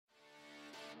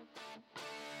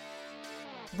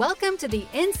Welcome to the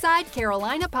Inside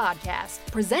Carolina podcast,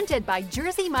 presented by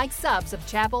Jersey Mike Subs of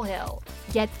Chapel Hill.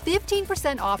 Get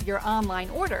 15% off your online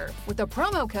order with the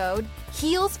promo code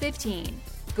HEELS15.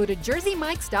 Go to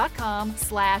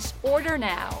jerseymikes.com/order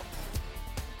now.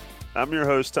 I'm your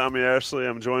host, Tommy Ashley.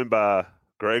 I'm joined by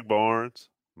Greg Barnes,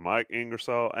 Mike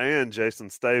Ingersoll, and Jason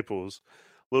Staples.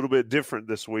 A little bit different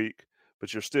this week,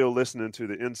 but you're still listening to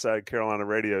the Inside Carolina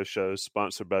radio show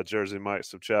sponsored by Jersey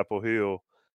Mike's of Chapel Hill.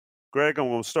 Greg, I'm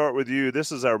going to start with you.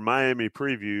 This is our Miami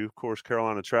preview. Of course,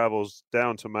 Carolina travels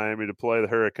down to Miami to play the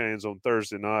Hurricanes on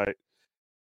Thursday night.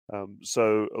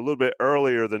 So a little bit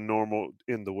earlier than normal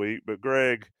in the week. But,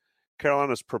 Greg,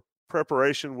 Carolina's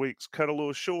preparation weeks cut a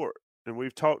little short, and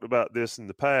we've talked about this in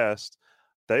the past.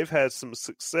 They've had some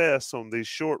success on these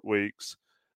short weeks.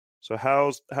 So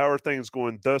how are things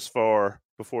going thus far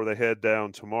before they head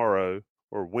down tomorrow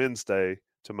or Wednesday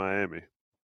to Miami?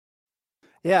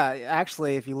 Yeah,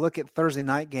 actually, if you look at Thursday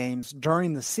night games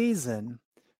during the season,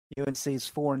 UNC's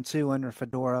 4-2 under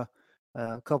Fedora.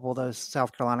 A couple of those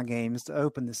South Carolina games to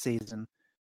open the season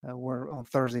were on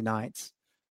Thursday nights.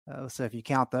 So if you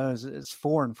count those, it's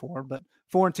 4-4. But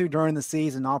 4-2 during the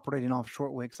season, operating off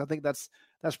short weeks. I think that's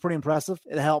pretty impressive.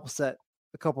 It helps that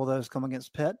a couple of those come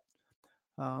against Pitt.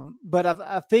 But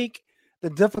I think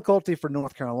the difficulty for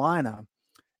North Carolina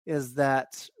is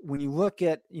that when you look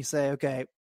at, you say, okay,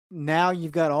 now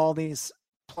you've got all these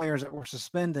players that were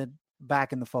suspended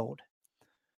back in the fold.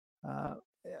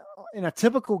 In a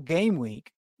typical game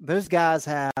week, those guys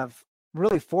have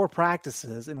really 4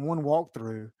 practices and 1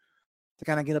 walkthrough to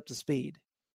kind of get up to speed.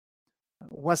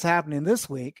 What's happening this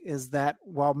week is that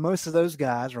while most of those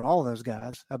guys, or all of those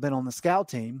guys, have been on the scout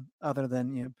team, other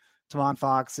than Tamon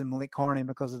Fox and Malik Carney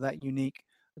because of that unique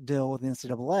deal with the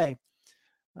NCAA,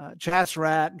 Chad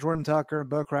Surratt, Jordan Tucker,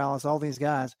 Bo Crowlis, all these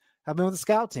guys have been with the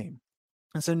scout team.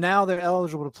 And so now they're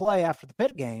eligible to play after the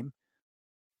Pitt game.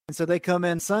 And so they come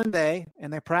in Sunday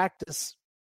and they practice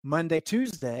Monday,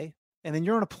 Tuesday, and then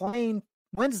you're on a plane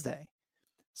Wednesday.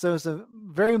 So it's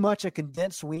very much a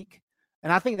condensed week.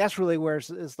 And I think that's really where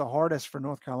it's the hardest for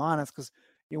North Carolina, because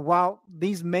while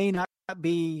these may not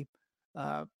be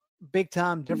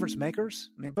big-time difference makers,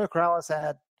 I mean, Bo Crowlis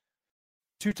had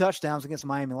 2 touchdowns against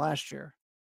Miami last year.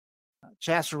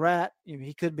 Chad Surratt,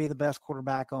 he could be the best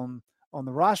quarterback on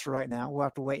the roster right now. We'll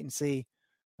have to wait and see,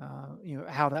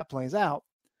 how that plays out.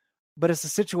 But it's a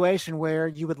situation where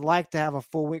you would like to have a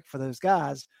full week for those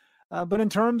guys. But in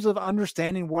terms of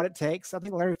understanding what it takes, I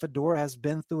think Larry Fedora has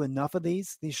been through enough of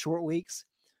these short weeks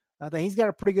that he's got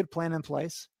a pretty good plan in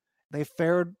place. They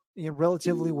fared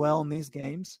relatively well in these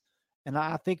games, and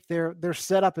I think they're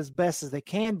set up as best as they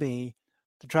can be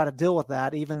to try to deal with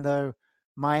that, even though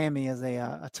Miami is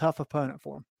a tough opponent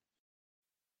for them.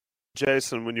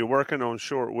 Jason, when you're working on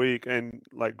short week, and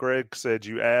like Greg said,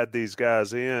 you add these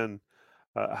guys in,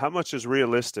 how much is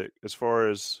realistic as far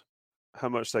as how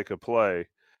much they could play?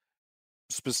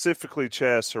 Specifically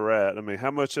Chad Surratt, I mean,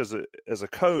 how much as a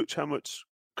coach, how much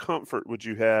comfort would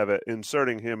you have at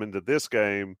inserting him into this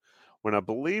game when I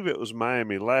believe it was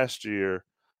Miami last year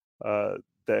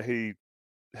that he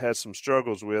had some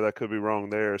struggles with? I could be wrong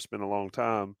there. It's been a long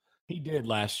time. He did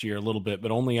last year a little bit,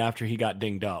 but only after he got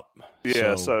dinged up.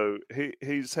 Yeah, so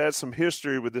he's had some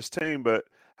history with this team, but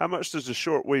how much does a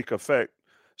short week affect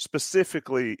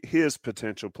specifically his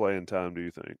potential playing time, do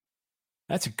you think?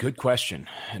 That's a good question,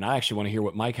 and I actually want to hear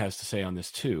what Mike has to say on this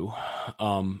too.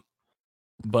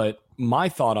 But my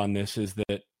thought on this is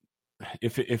that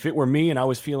if it were me and I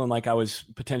was feeling like I was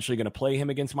potentially going to play him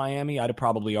against Miami, I'd have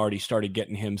probably already started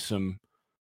getting him some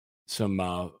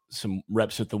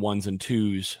reps with the 1s and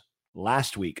 2s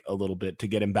last week a little bit to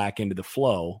get him back into the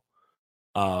flow.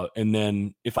 And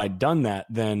then if I'd done that,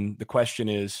 then the question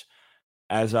is,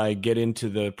 as I get into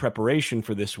the preparation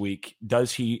for this week,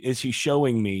 is he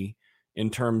showing me in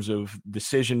terms of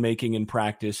decision-making in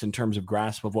practice, in terms of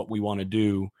grasp of what we want to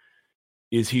do,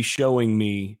 is he showing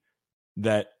me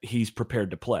that he's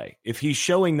prepared to play? If he's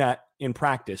showing that in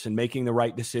practice and making the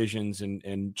right decisions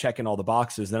and checking all the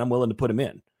boxes, then I'm willing to put him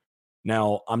in.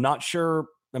 Now, I'm not sure.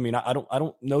 I mean, I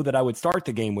don't know that I would start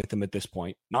the game with him at this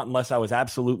point, not unless I was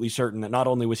absolutely certain that not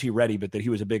only was he ready, but that he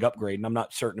was a big upgrade. And I'm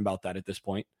not certain about that at this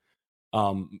point,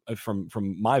 from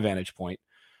my vantage point.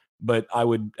 But I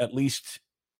would at least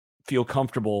feel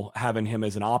comfortable having him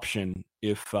as an option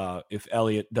if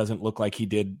Elliott doesn't look like he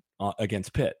did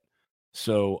against Pitt.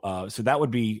 So that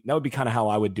would be kind of how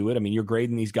I would do it. I mean, you're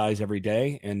grading these guys every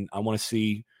day, and I want to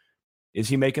see, is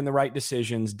he making the right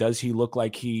decisions? Does he look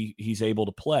like he's able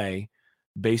to play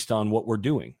based on what we're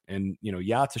doing? And,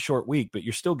 it's a short week, but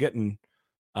you're still getting,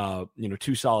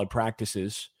 2 solid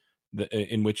practices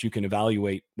in which you can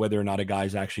evaluate whether or not a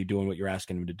guy's actually doing what you're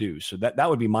asking him to do. So that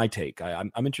would be my take.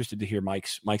 I'm interested to hear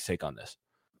Mike's take on this.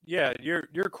 Yeah,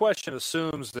 your question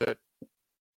assumes that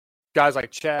guys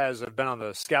like Chaz have been on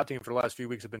the scout team for the last few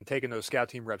weeks, have been taking those scout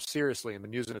team reps seriously and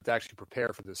been using it to actually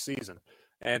prepare for this season.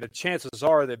 And the chances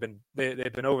are they've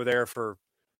been over there for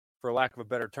lack of a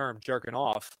better term, jerking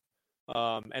off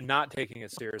and not taking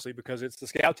it seriously because it's the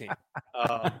scout team.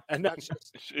 And that's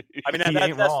just, I mean,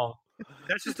 that's wrong.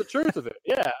 That's just the truth of it.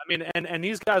 Yeah. I mean, and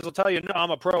these guys will tell you, no, I'm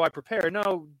a pro, I prepare.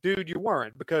 No, dude, you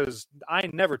weren't, because I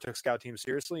never took scout team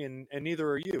seriously, and neither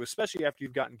are you, especially after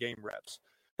you've gotten game reps,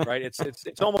 right?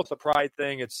 It's almost a pride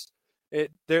thing.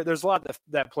 There's a lot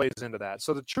that plays into that.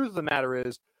 So the truth of the matter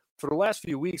is, for the last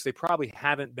few weeks, they probably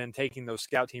haven't been taking those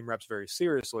scout team reps very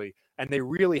seriously, and they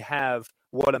really have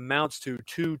what amounts to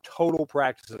 2 total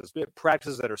practices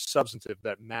that are substantive,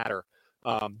 that matter,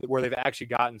 where they've actually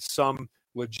gotten some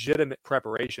legitimate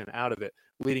preparation out of it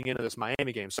leading into this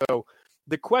Miami game. So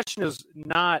the question is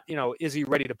not, is he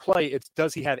ready to play? It's,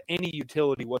 does he have any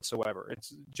utility whatsoever?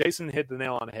 It's, Jason hit the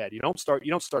nail on the head. You don't start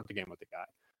the game with the guy,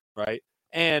 right?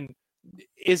 And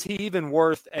is he even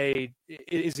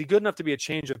is he good enough to be a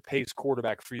change of pace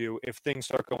quarterback for you if things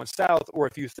start going south, or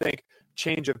if you think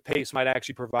change of pace might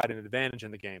actually provide an advantage in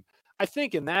the game? I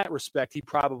think in that respect, he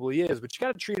probably is, but you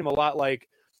got to treat him a lot like,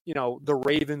 the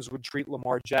Ravens would treat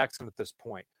Lamar Jackson at this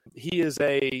point. He is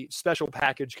a special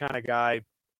package kind of guy,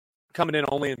 coming in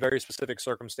only in very specific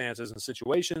circumstances and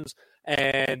situations,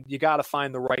 and you got to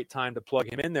find the right time to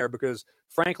plug him in there, because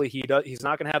frankly, he's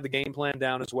not going to have the game plan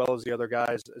down as well as the other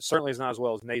guys. Certainly, he's not as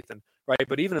well as Nathan, right?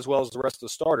 But even as well as the rest of the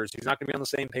starters, he's not going to be on the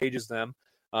same page as them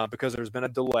because there's been a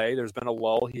delay, there's been a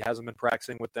lull. He hasn't been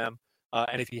practicing with them,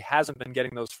 and if he hasn't been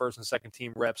getting those first and second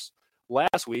team reps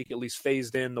last week, at least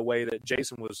phased in the way that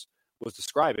Jason was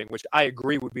describing, which I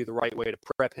agree would be the right way to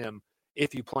prep him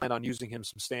if you plan on using him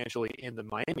substantially in the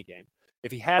Miami game.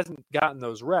 If he hasn't gotten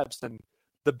those reps, then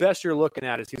the best you're looking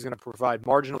at is he's going to provide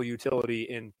marginal utility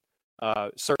in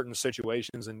certain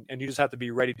situations, and you just have to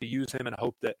be ready to use him and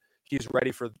hope that he's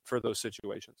ready for those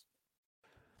situations.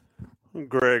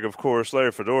 Greg, of course,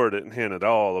 Larry Fedora didn't hint at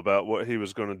all about what he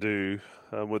was going to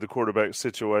do with the quarterback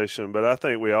situation, but I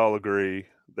think we all agree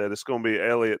that it's going to be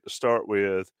Elliott to start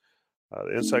with.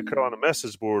 The Inside Carolina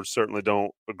message boards certainly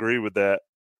don't agree with that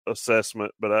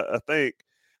assessment, but I think,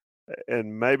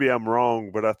 and maybe I'm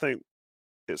wrong, but I think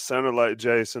it sounded like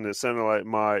Jason, it sounded like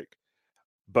Mike,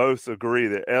 both agree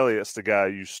that Elliott's the guy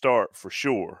you start for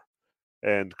sure.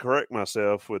 And correct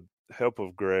myself with help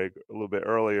of Greg a little bit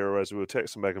earlier as we were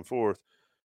texting back and forth.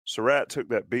 Surratt took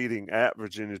that beating at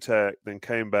Virginia Tech, then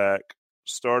came back,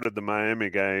 started the Miami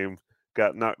game,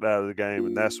 got knocked out of the game,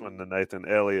 and that's when the Nathan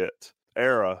Elliott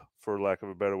era, for lack of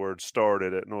a better word,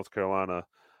 started at North Carolina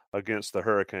against the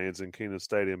Hurricanes in Kenan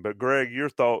Stadium. But, Greg, your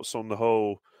thoughts on the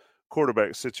whole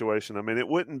quarterback situation? I mean, it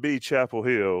wouldn't be Chapel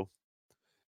Hill,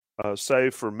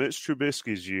 save for Mitch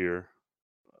Trubisky's year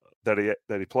that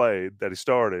he played, that he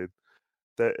started,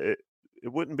 that it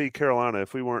wouldn't be Carolina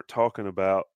if we weren't talking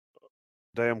about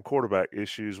damn quarterback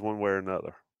issues one way or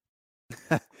another.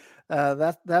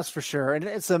 That's for sure. And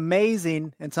it's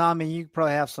amazing, and Tommy, you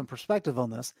probably have some perspective on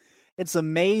this. It's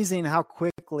amazing how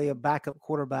quickly a backup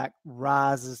quarterback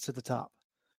rises to the top.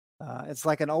 It's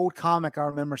like an old comic I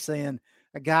remember seeing.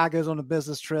 A guy goes on a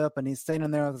business trip and he's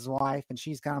standing there with his wife, and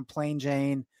she's kind of plain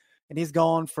Jane, and he's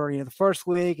gone for the first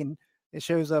week, and it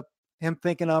shows up him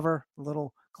thinking of her, a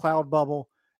little cloud bubble,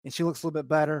 and she looks a little bit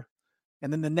better.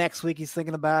 And then the next week he's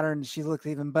thinking about her, and she looks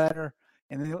even better.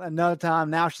 And then another time,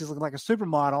 now she's looking like a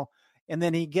supermodel. And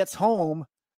then he gets home,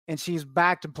 and she's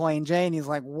back to plain Jane. He's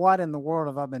like, what in the world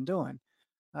have I been doing?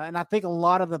 And I think a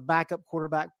lot of the backup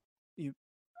quarterback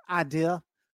idea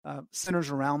centers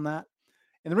around that.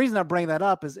 And the reason I bring that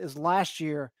up is last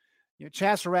year,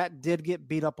 Chaz Surratt did get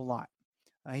beat up a lot.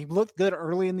 He looked good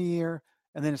early in the year,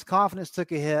 and then his confidence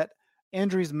took a hit,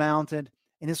 injuries mounted,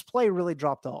 and his play really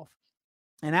dropped off.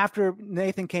 And after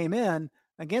Nathan came in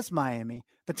against Miami,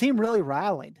 the team really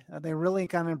rallied. They really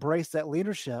kind of embraced that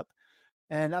leadership.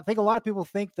 And I think a lot of people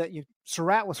think that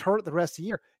Surratt was hurt the rest of the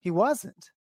year. He wasn't.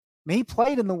 I mean, he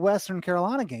played in the Western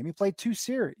Carolina game. He played 2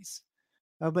 series.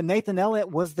 But Nathan Elliott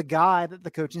was the guy that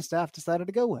the coaching staff decided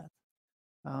to go with.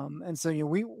 And so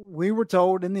we were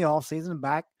told in the offseason,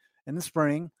 back in the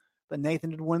spring, that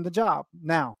Nathan had won the job.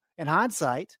 Now, in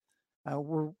hindsight,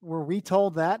 were we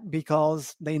told that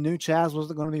because they knew Chaz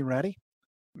wasn't going to be ready?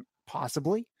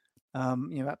 Possibly.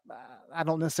 I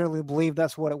don't necessarily believe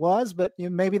that's what it was, but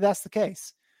maybe that's the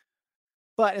case.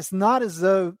 But it's not as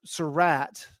though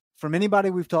Surratt, from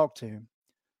anybody we've talked to,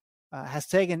 has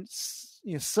taken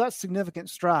such significant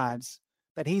strides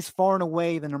that he's far and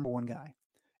away the number one guy.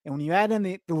 And when you add in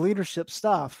the leadership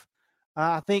stuff,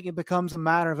 I think it becomes a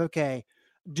matter of, okay,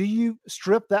 do you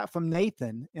strip that from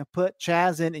Nathan and put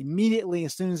Chaz in immediately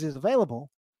as soon as he's available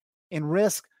and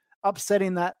risk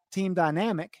upsetting that team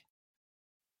dynamic?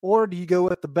 Or do you go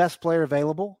with the best player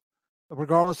available,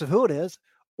 regardless of who it is?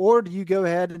 Or do you go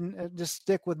ahead and just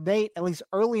stick with Nate, at least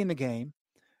early in the game?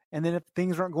 And then if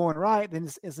things aren't going right, then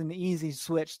it's an easy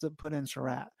switch to put in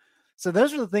Surratt. So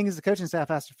those are the things the coaching staff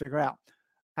has to figure out.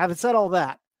 Having said all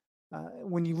that,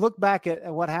 when you look back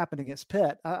at what happened against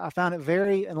Pitt, I found it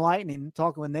very enlightening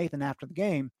talking with Nathan after the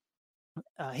game.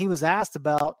 He was asked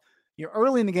about,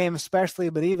 early in the game especially,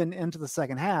 but even into the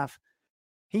second half,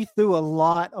 he threw a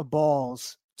lot of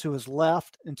balls to his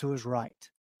left and to his right.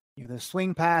 Those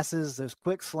swing passes, those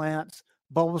quick slants,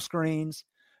 bubble screens.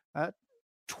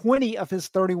 20 of his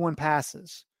 31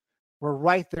 passes were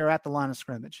right there at the line of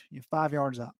scrimmage, 5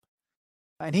 yards up.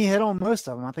 And he hit on most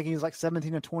of them. I think he was like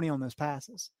 17 or 20 on those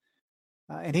passes.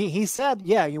 And he said,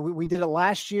 we did it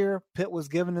last year. Pitt was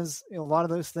giving us a lot of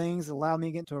those things, allowed me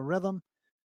to get into a rhythm.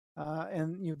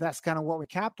 And that's kind of what we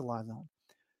capitalize on.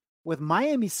 With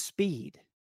Miami's speed,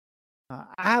 I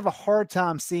have a hard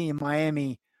time seeing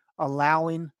Miami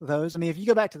allowing those. I mean, if you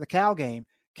go back to the Cal game,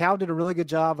 Cal did a really good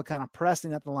job of kind of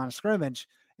pressing at the line of scrimmage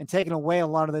and taking away a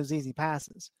lot of those easy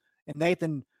passes. And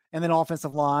Nathan and then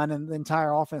offensive line and the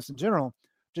entire offense in general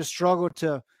just struggled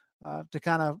to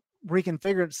kind of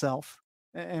reconfigure itself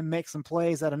and make some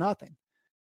plays out of nothing.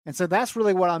 And so that's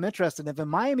really what I'm interested in. If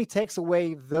Miami takes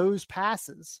away those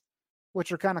passes,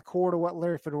 which are kind of core to what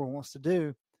Larry Fedora wants to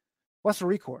do, what's the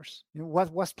recourse?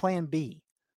 What's plan B?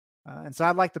 And so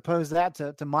I'd like to pose that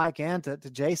to Mike and to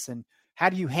Jason. How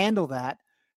do you handle that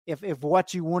if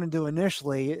what you want to do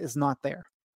initially is not there?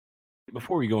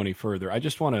 Before we go any further, I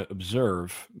just want to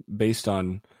observe, based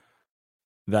on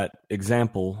that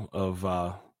example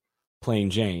of Plain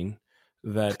Jane,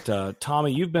 that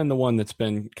Tommy, you've been the one that's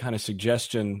been kind of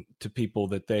suggestion to people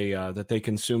that they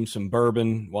consume some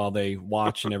bourbon while they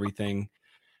watch and everything.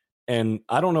 And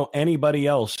I don't know anybody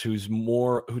else who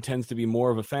tends to be more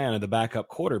of a fan of the backup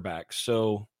quarterback.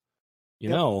 So, you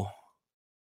know.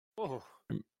 Oh.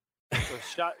 So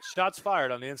shots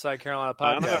fired on the Inside Carolina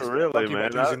podcast. Not really,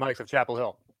 man. Jersey Mike's of Chapel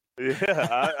Hill.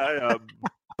 Yeah,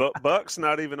 Buck's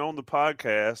not even on the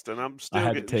podcast, and I'm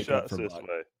still getting shots this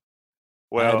way.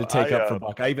 Well, I had to take up for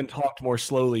Buck. I even talked more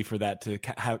slowly for that to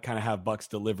kind of have Buck's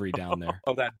delivery down there.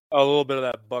 A little bit of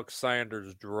that Buck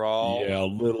Sanders drawl. Yeah, a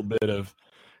little bit of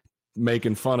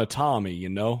making fun of Tommy,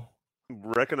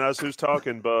 Recognize who's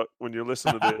talking, Buck, when you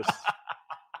listen to this.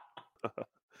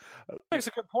 Makes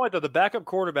a good point, though. The backup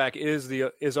quarterback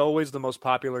is always the most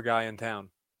popular guy in town.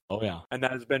 Oh, yeah. And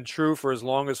that has been true for as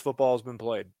long as football has been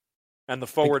played. And the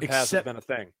forward pass has been a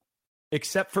thing.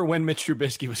 Except for when Mitch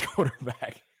Trubisky was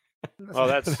quarterback. Oh,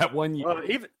 that's that 1 year. Well,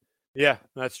 yeah,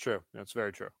 that's true. That's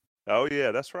very true. Oh,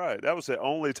 yeah, that's right. That was the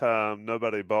only time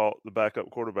nobody bought the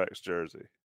backup quarterback's jersey.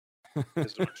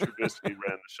 This is when Trubisky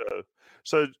ran the show.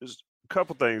 So, just a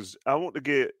couple things. I want to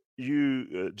get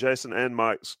you, Jason, and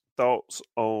Mike's thoughts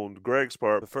on Greg's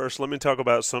part. But first, let me talk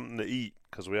about something to eat,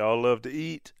 because we all love to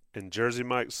eat. And Jersey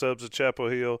Mike Subs of Chapel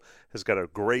Hill has got a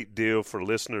great deal for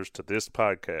listeners to this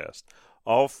podcast.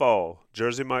 All fall,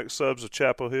 Jersey Mike Subs of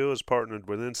Chapel Hill has partnered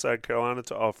with Inside Carolina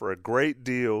to offer a great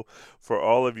deal for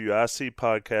all of you IC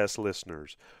podcast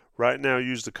listeners. Right now,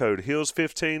 use the code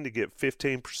HILLS15 to get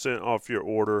 15% off your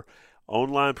order.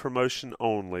 Online promotion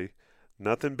only.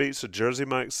 Nothing beats a Jersey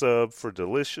Mike sub for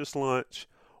delicious lunch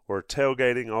or a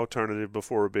tailgating alternative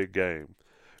before a big game.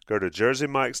 Go to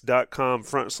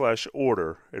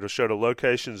jerseymikes.com/order. It'll show the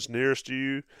locations nearest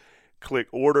you. Click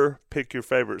order, pick your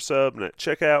favorite sub, and at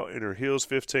checkout, enter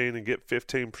HILLS15 and get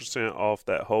 15% off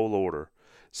that whole order.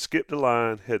 Skip the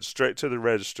line, head straight to the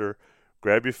register,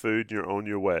 grab your food, and you're on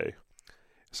your way.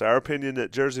 It's our opinion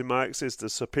that Jersey Mike's is the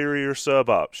superior sub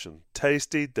option.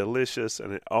 Tasty, delicious,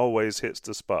 and it always hits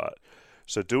the spot.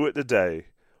 So do it today.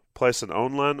 Place an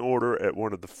online order at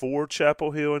one of the 4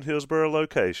 Chapel Hill and Hillsborough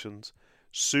locations.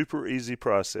 Super easy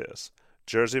process.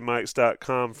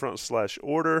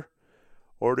 jerseymikes.com/order.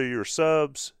 Order your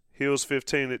subs.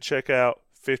 HILLS15 at checkout.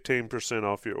 15%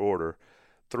 off your order.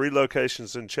 3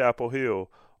 locations in Chapel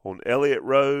Hill on Elliott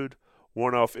Road,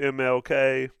 one off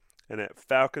MLK, and at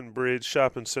Falcon Bridge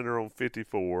Shopping Center on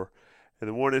 54, and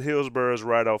the one in Hillsborough is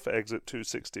right off exit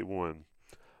 261.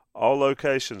 All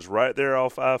locations right there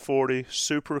off I-40,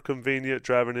 super convenient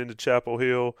driving into Chapel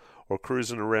Hill or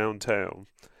cruising around town.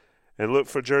 And look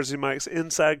for Jersey Mike's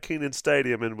inside Kenan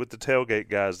Stadium and with the tailgate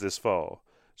guys this fall.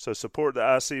 So support the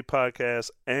IC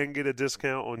podcast and get a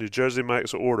discount on your Jersey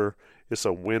Mike's order. It's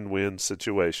a win-win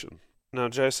situation. Now,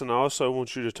 Jason, I also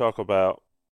want you to talk about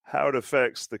how it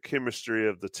affects the chemistry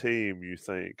of the team, you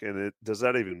think, and does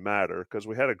that even matter? Because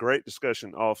we had a great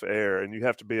discussion off air, and you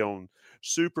have to be on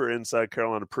Super Inside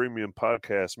Carolina Premium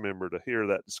podcast member to hear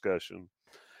that discussion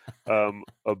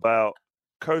about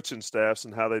coaching staffs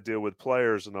and how they deal with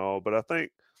players and all. But I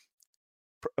think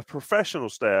a professional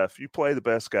staff, you play the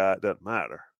best guy, it doesn't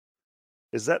matter.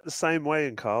 Is that the same way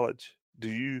in college? Do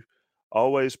you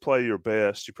always play your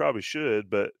best? You probably should,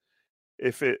 but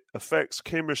if it affects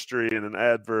chemistry in an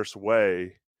adverse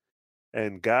way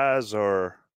and guys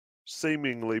are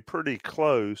seemingly pretty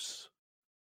close,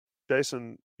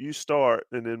 Jason, you start,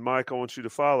 and then Mike, I want you to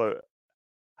follow.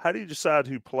 How do you decide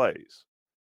who plays?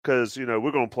 Because, we're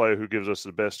going to play who gives us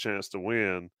the best chance to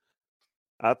win.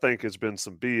 I think it's been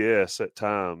some BS at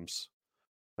times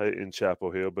in Chapel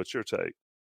Hill, but your take.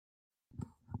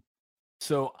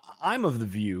 So I'm of the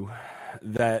view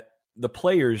that the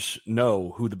players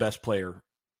know who the best player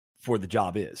for the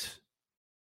job is.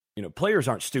 Players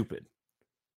aren't stupid.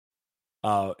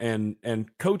 And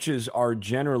coaches are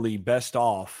generally best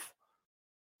off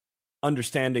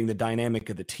understanding the dynamic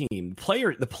of the team.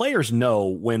 The players know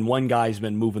when one guy's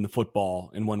been moving the football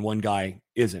and when one guy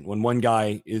isn't, when one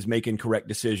guy is making correct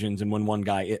decisions and when one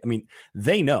guy,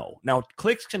 they know. Now,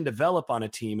 clicks can develop on a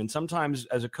team, and sometimes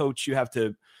as a coach, you have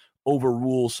to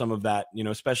overrule some of that,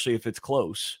 especially if it's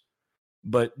close.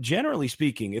 But generally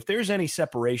speaking, if there's any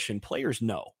separation, players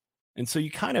know. And so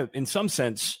you kind of, in some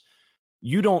sense,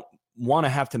 you don't want to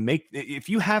have to if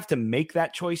you have to make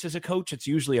that choice as a coach, it's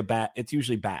usually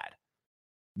bad.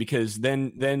 Because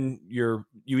then you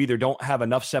either don't have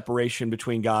enough separation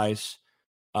between guys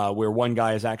where one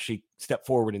guy has actually stepped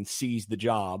forward and seized the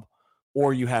job,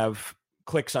 or you have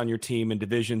clicks on your team and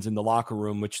divisions in the locker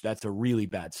room, which that's a really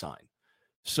bad sign.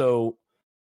 So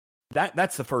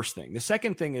that's the first thing. The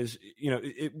second thing is,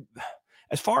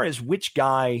 as far as which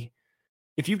guy,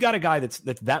 if you've got a guy that's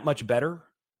that much better,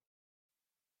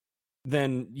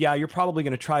 then yeah, you're probably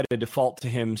going to try to default to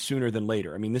him sooner than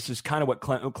later. This is kind of what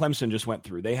Clemson just went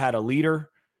through. They had a leader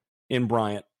in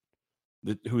Bryant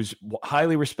who's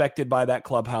highly respected by that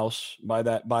clubhouse, by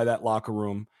that locker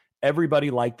room.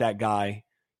 Everybody liked that guy.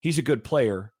 He's a good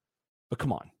player, but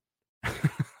come on.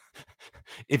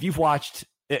 If you watched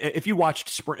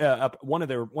one of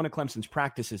Clemson's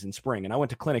practices in spring, and I went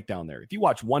to clinic down there, if you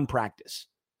watch one practice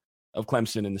of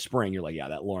Clemson in the spring, you're like, yeah,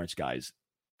 that Lawrence guy's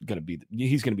he's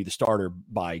going to be the starter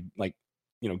by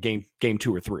game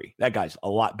 2 or 3. That guy's a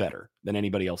lot better than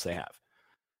anybody else they have.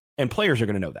 And players are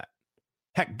going to know that.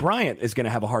 Heck, Bryant is going to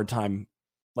have a hard time.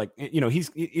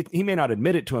 He may not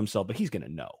admit it to himself, but he's going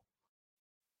to know.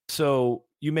 So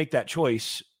you make that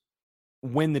choice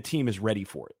when the team is ready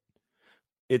for it.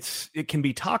 It can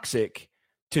be toxic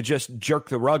to just jerk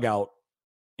the rug out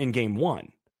in game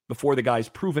 1 before the guy's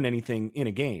proven anything in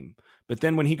a game. But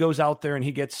then when he goes out there and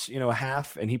he gets, a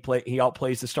half and he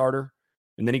outplays the starter,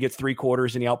 and then he gets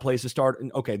 3/4 and he outplays the starter,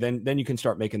 and okay, then you can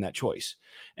start making that choice.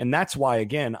 And that's why,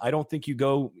 again, I don't think you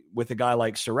go with a guy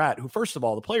like Surratt, who, first of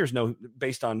all, the players know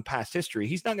based on past history,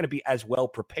 he's not going to be as well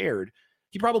prepared.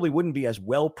 He probably wouldn't be as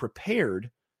well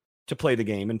prepared to play the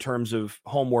game in terms of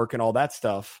homework and all that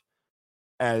stuff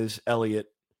as Elliott,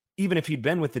 even if he'd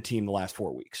been with the team the last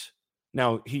 4 weeks.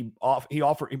 Now, he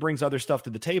brings other stuff to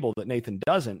the table that Nathan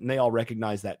doesn't, and they all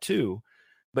recognize that too.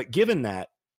 But given that,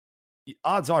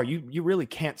 odds are you really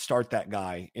can't start that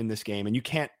guy in this game, and you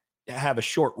can't have a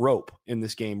short rope in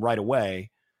this game right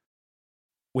away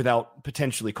without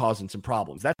potentially causing some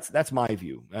problems. That's my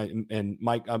view. And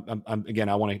Mike, again,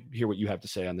 I want to hear what you have to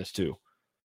say on this too.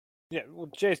 Yeah, well,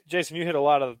 Jason, you hit a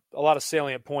lot of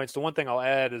salient points. The one thing I'll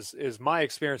add is my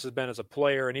experience has been as a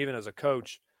player and even as a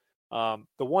coach.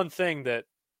 The one thing that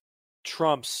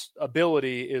trumps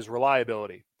ability is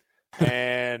reliability,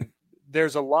 and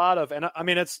there's a lot of, and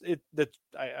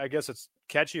I guess it's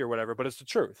catchy or whatever, but it's the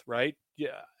truth, right?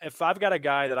 Yeah, if I've got a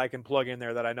guy that I can plug in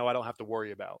there that I know I don't have to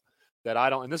worry about,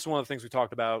 and this is one of the things we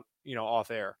talked about,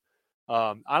 off air.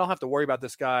 I don't have to worry about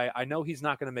this guy. I know he's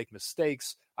not going to make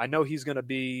mistakes. I know he's going to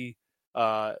be,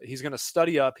 he's going to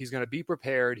study up. He's going to be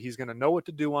prepared. He's going to know what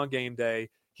to do on game day.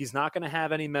 He's not going to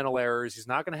have any mental errors. He's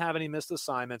not going to have any missed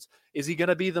assignments. Is he going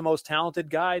to be the most talented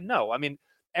guy? No.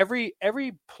 Every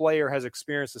player has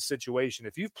experienced a situation.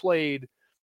 If you've played,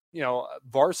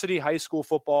 varsity high school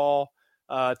football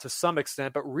to some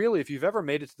extent, but really if you've ever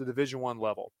made it to the Division I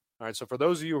level, all right. So for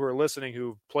those of you who are listening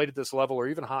who've played at this level or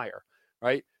even higher,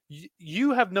 right,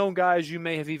 you have known guys, you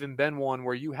may have even been one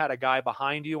where you had a guy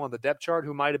behind you on the depth chart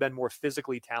who might have been more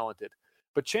physically talented,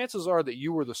 but chances are that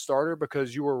you were the starter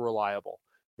because you were reliable,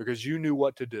 because you knew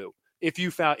what to do. if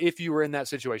you were in that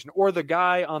situation, or the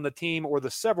guy on the team or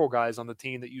the several guys on the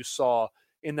team that you saw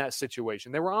in that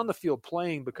situation. They were on the field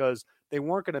playing because they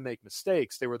weren't going to make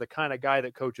mistakes. They were the kind of guy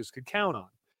that coaches could count on.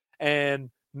 And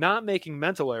not making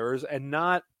mental errors and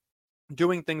not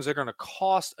doing things that are going to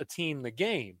cost a team the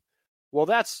game. Well,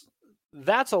 that's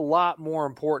a lot more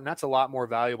important. That's a lot more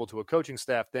valuable to a coaching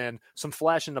staff than some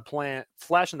flash in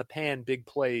the pan big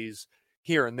plays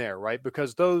here and there, right?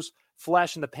 Because those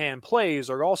flash in the pan plays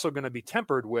are also going to be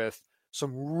tempered with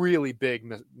some really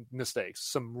big mistakes,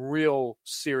 some real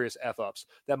serious F-ups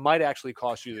that might actually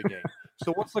cost you the game.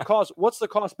 So what's the cost? What's the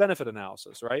cost benefit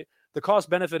analysis, right? The cost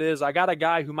benefit is I got a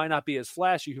guy who might not be as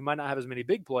flashy, who might not have as many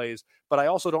big plays, but I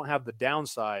also don't have the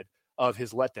downside of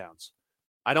his letdowns.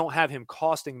 I don't have him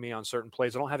costing me on certain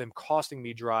plays. I don't have him costing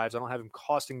me drives. I don't have him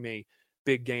costing me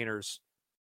big gainers,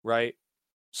 right?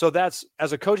 So that's,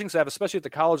 as a coaching staff, especially at the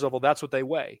college level, that's what they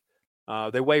weigh.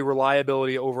 They weigh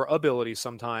reliability over ability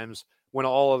sometimes when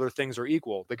all other things are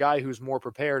equal. The guy who's more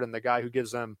prepared and the guy who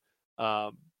gives them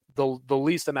the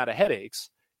least amount of headaches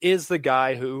is the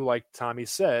guy who, like Tommy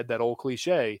said, that old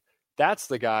cliche, that's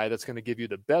the guy that's going to give you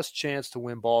the best chance to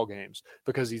win ball games,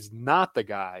 because he's not the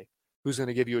guy who's going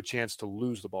to give you a chance to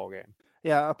lose the ball game.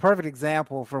 Yeah, a perfect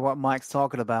example for what Mike's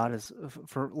talking about is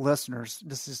for listeners.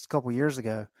 This is a couple years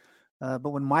ago,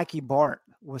 but when Mikey Bart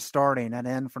was starting at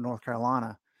end for North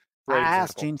Carolina, I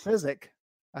asked Gene Physick.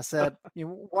 I said,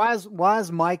 why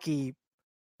is Mikey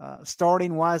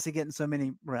starting? Why is he getting so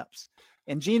many reps?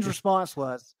 And Gene's response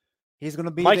was, he's going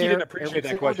to be Mikey there. Didn't appreciate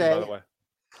that question, by the way.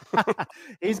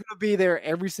 He's going to be there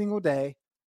every single day,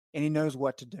 and he knows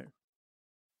what to do.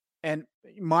 And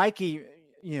Mikey,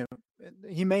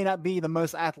 he may not be the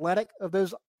most athletic of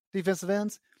those defensive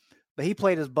ends, but he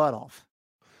played his butt off.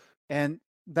 And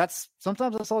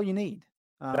sometimes that's all you need.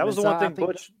 That was the one thing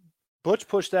Butch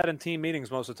pushed that in team meetings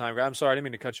most of the time. I'm sorry, I didn't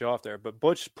mean to cut you off there, but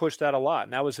Butch pushed that a lot,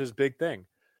 and that was his big thing.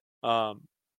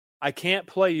 I can't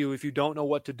play you if you don't know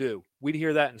what to do. We'd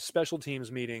hear that in special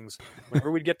teams meetings. Whenever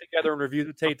we'd get together and review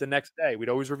the tape the next day, we'd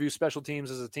always review special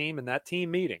teams as a team in that team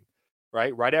meeting,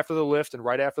 right? Right after the lift and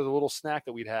right after the little snack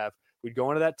that we'd have, we'd go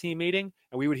into that team meeting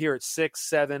and we would hear it 6,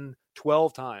 7,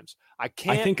 12 times. I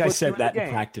think I said that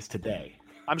in practice today.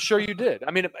 I'm sure you did.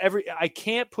 I mean, I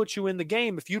can't put you in the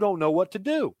game if you don't know what to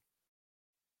do.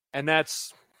 And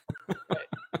that's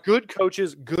good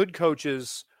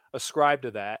coaches ascribe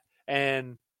to that.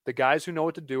 And the guys who know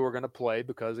what to do are going to play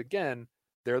because, again,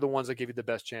 they're the ones that give you the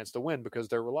best chance to win because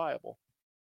they're reliable.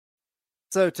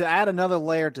 So to add another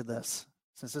layer to this,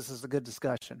 since this is a good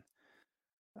discussion,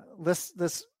 let's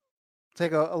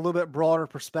take a little bit broader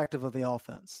perspective of the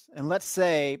offense. And let's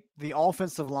say the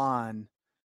offensive line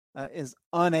is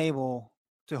unable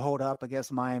to hold up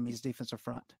against Miami's defensive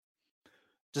front.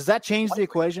 Does that change the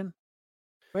equation?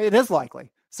 Well, it is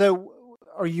likely. So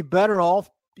are you better off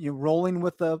rolling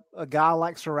with a guy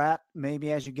like Surratt,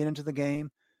 maybe as you get into the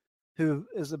game, who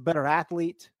is a better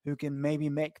athlete, who can maybe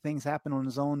make things happen on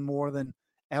his own more than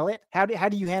Elliott? How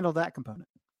do you handle that component?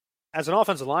 As an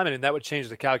offensive lineman, and that would change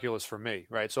the calculus for me,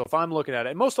 right? So if I'm looking at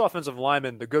it, and most offensive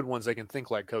linemen, the good ones, they can think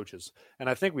like coaches. And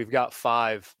I think we've got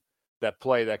 5 that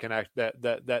play that can act,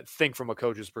 that think from a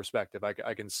coach's perspective.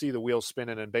 I can see the wheels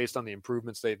spinning, and based on the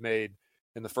improvements they've made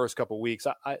in the first couple of weeks,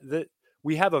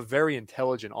 we have a very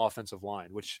intelligent offensive line,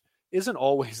 which isn't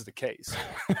always the case.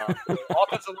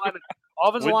 Offensive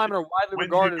linemen are widely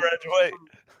regarded as the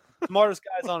smartest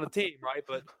guys on the team, right?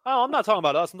 But I'm not talking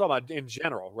about us. I'm talking about in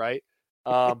general, right?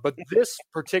 But this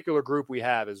particular group we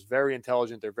have is very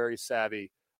intelligent. They're very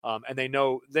savvy, and they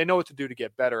know what to do to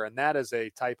get better. And that is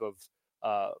a type of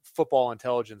football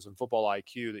intelligence and football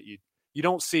IQ that you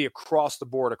don't see across the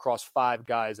board across 5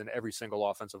 guys in every single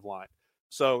offensive line.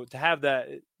 So to have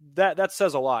that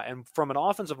says a lot. And from an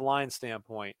offensive line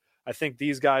standpoint, I think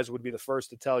these guys would be the first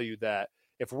to tell you that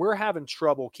if we're having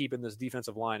trouble keeping this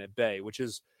defensive line at bay, which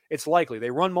is it's likely, they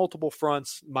run multiple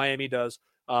fronts. Miami does.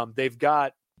 They've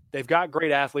got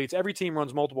great athletes. Every team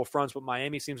runs multiple fronts, but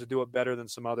Miami seems to do it better than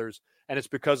some others, and it's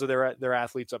because of their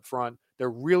athletes up front. They're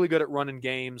really good at running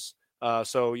games.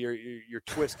 So your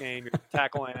twist game, your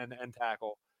tackle and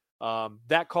tackle.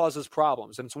 That causes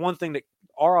problems. And it's one thing that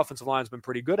our offensive line has been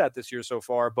pretty good at this year so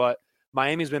far, but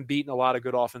Miami's been beating a lot of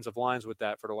good offensive lines with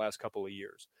that for the last couple of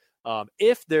years.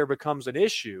 If there becomes an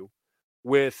issue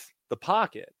with the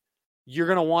pocket, you're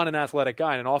going to want an athletic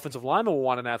guy, and an offensive lineman will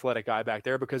want an athletic guy back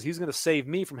there because he's going to save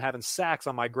me from having sacks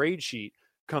on my grade sheet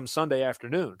come Sunday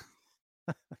afternoon.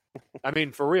 I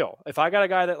mean, for real. If I got a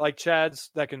guy that like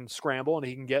Chad's that can scramble and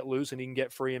he can get loose and he can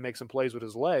get free and make some plays with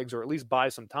his legs, or at least buy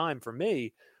some time for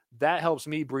me, that helps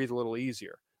me breathe a little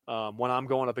easier. when I'm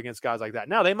going up against guys like that.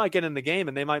 Now, they might get in the game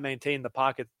and they might maintain the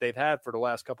pocket they've had for the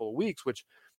last couple of weeks, which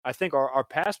I think our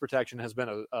pass protection has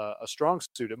been a strong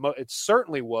suit. It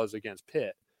certainly was against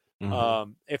Pitt.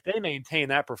 Mm-hmm. If they maintain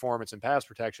that performance in pass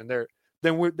protection,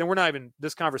 then we're not even,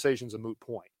 this conversation's a moot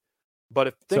point. But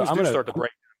if things start to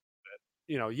break,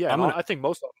 I think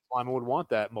most of the linemen would want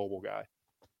that mobile guy.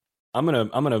 I'm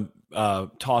gonna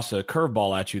toss a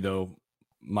curveball at you though,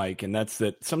 Mike, and that's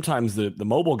that sometimes the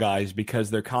mobile guys, because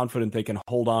they're confident they can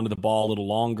hold on to the ball a little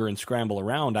longer and scramble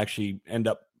around, actually end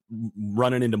up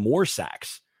running into more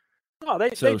sacks. No,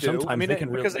 they do. Sometimes they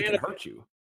can hurt you.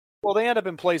 Well, they end up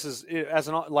in places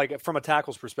like from a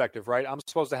tackle's perspective, right? I'm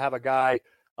supposed to have a guy.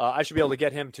 I should be able to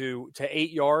get him to 8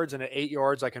 yards, and at 8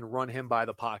 yards, I can run him by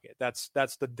the pocket. That's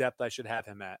the depth I should have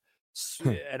him at.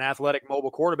 An athletic mobile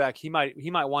quarterback, he might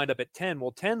wind up at 10.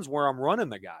 Well, 10's where I'm running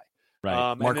the guy.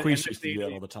 Right. Marquise used to do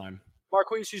that all the time.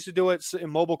 Marquise used to do it,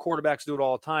 and mobile quarterbacks do it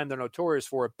all the time. They're notorious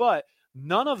for it, but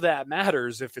none of that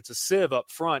matters if it's a sieve up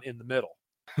front in the middle,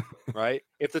 right?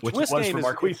 If the twist game is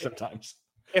Marquise sometimes.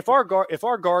 If our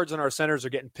guards and our centers are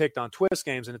getting picked on twist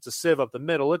games and it's a sieve up the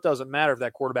middle, it doesn't matter if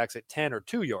that quarterback's at 10 or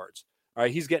 2 yards. All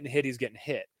right, he's getting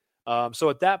hit. So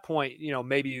at that point,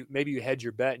 maybe you hedge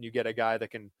your bet and you get a guy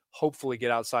that can hopefully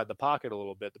get outside the pocket a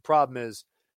little bit. The problem is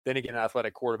then you get an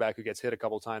athletic quarterback who gets hit a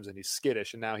couple times and he's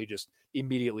skittish, and now he just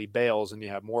immediately bails, and you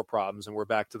have more problems. And we're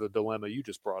back to the dilemma you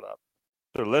just brought up.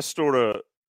 So let's sort of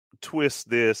twist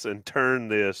this and turn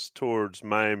this towards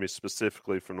Miami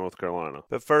specifically for North Carolina.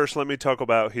 But first, let me talk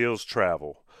about Hills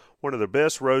Travel. One of the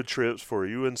best road trips for a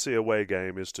UNC away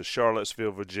game is to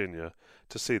Charlottesville, Virginia,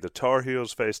 to see the Tar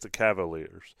Heels face the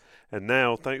Cavaliers. And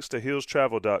now, thanks to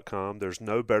HillsTravel.com, there's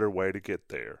no better way to get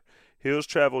there.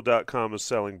 HillsTravel.com is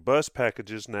selling bus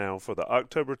packages now for the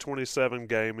October 27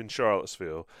 game in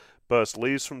Charlottesville. Bus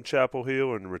leaves from Chapel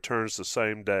Hill and returns the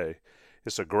same day.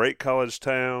 It's a great college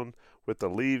town. With the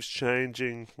leaves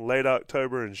changing, late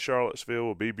October in Charlottesville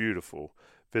will be beautiful.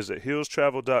 Visit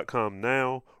HillsTravel.com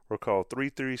now or call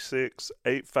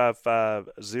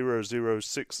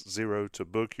 336-855-0060 to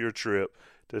book your trip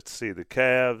to see the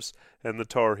Cavs and the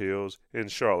Tar Heels in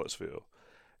Charlottesville.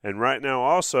 And right now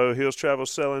also, Hills Travel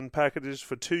selling packages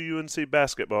for 2 UNC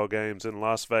basketball games in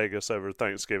Las Vegas over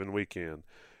Thanksgiving weekend.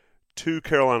 2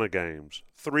 Carolina games,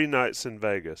 3 nights in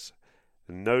Vegas,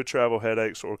 and no travel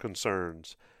headaches or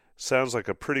concerns. Sounds like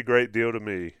a pretty great deal to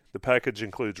me. The package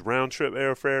includes round-trip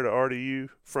airfare to RDU,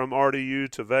 from RDU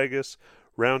to Vegas,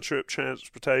 round-trip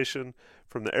transportation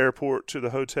from the airport to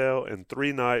the hotel, and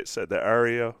 3 nights at the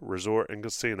Aria Resort and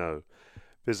Casino.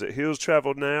 Visit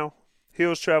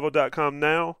HillsTravel.com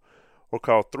now, or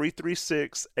call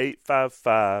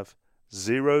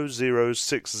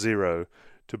 336-855-0060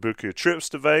 to book your trips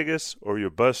to Vegas or your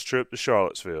bus trip to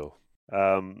Charlottesville.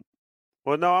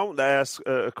 Well, no, I want to ask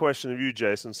a question of you,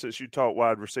 Jason. Since you talk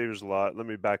wide receivers a lot, let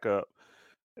me back up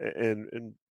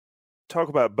and talk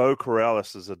about Bo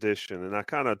Corrales' addition. And I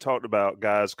kind of talked about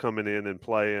guys coming in and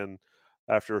playing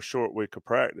after a short week of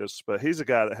practice, but he's a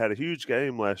guy that had a huge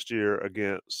game last year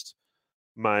against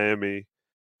Miami.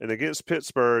 And against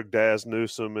Pittsburgh, Daz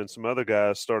Newsome and some other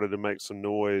guys started to make some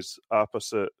noise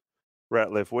opposite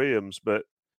Ratliff Williams. But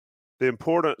the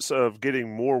importance of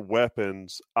getting more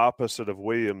weapons opposite of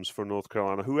Williams for North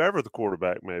Carolina, whoever the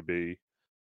quarterback may be,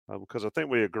 because I think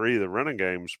we agree the running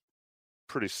game's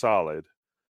pretty solid,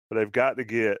 but they've got to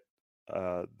get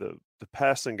the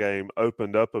passing game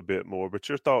opened up a bit more. But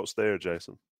your thoughts there,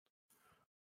 Jason?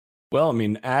 Well, I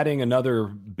mean, adding another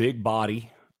big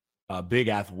body, big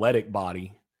athletic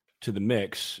body to the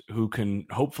mix, who can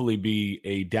hopefully be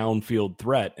a downfield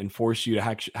threat and force you to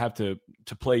have to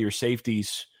play your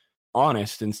safeties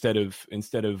honest instead of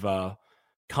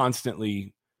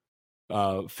constantly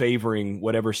favoring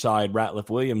whatever side Ratliff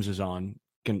Williams is on,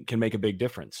 can make a big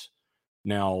difference.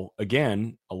 Now,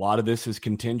 again, a lot of this is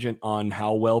contingent on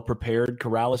how well prepared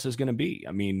Corrales is going to be.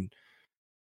 I mean,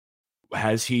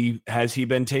 has he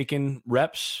been taking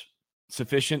reps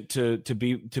sufficient to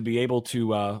be able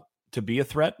to be a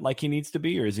threat like he needs to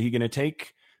be, or is he going to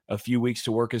take a few weeks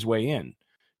to work his way in?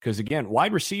 Because again,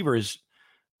 wide receivers,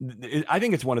 I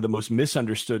think it's one of the most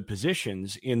misunderstood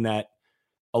positions, in that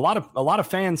a lot of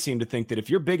fans seem to think that if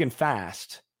you're big and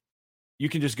fast, you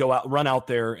can just run out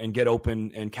there and get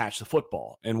open and catch the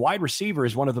football. And wide receiver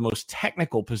is one of the most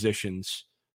technical positions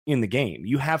in the game.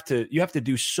 You have to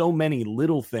do so many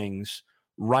little things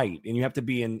right, and you have to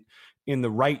be in the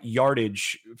right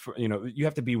yardage. You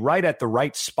have to be right at the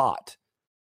right spot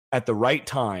at the right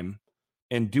time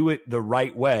and do it the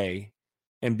right way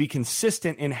and be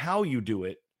consistent in how you do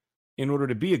it in order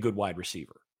to be a good wide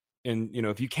receiver. And,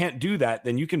 if you can't do that,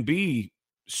 then you can be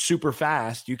super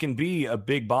fast, you can be a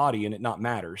big body and it not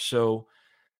matter. So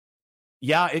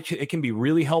yeah, it can be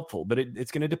really helpful, but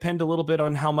it's going to depend a little bit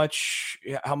on how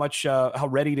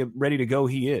ready to go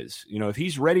he is. You know, if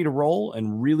he's ready to roll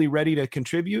and really ready to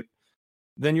contribute,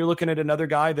 then you're looking at another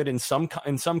guy that in some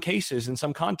cases, in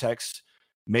some contexts,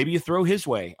 maybe you throw his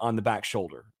way on the back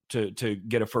shoulder to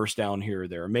get a first down here or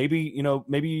there. Maybe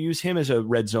you use him as a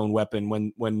red zone weapon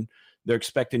when they're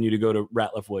expecting you to go to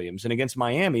Ratliff Williams. And against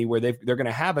Miami, where they're going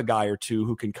to have a guy or two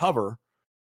who can cover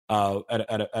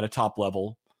at a top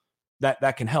level,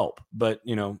 that can help. But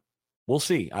we'll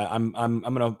see. I'm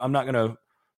not gonna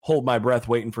hold my breath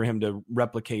waiting for him to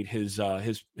replicate his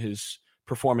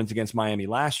performance against Miami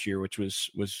last year, which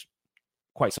was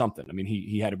quite something. I mean,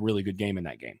 he had a really good game in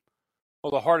that game.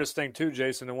 Well, the hardest thing too,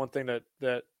 Jason, and one thing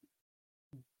that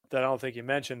I don't think you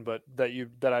mentioned, but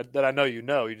that I know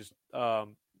you just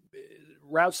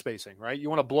route spacing, right? You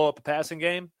want to blow up a passing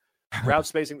game, route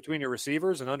spacing between your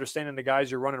receivers and understanding the guys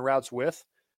you're running routes with,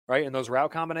 right? And those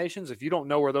route combinations, if you don't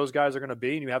know where those guys are going to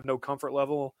be and you have no comfort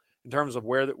level in terms of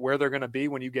where they're going to be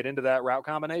when you get into that route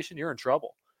combination, you're in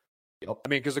trouble. Yep. I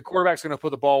mean, because the quarterback's going to put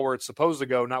the ball where it's supposed to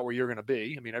go, not where you're going to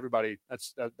be. I mean, everybody,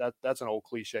 that's an old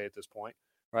cliche at this point,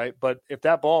 right? But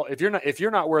if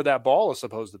you're not where that ball is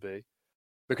supposed to be,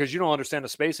 because you don't understand the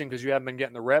spacing because you haven't been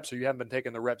getting the reps or you haven't been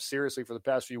taking the reps seriously for the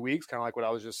past few weeks, kind of like what I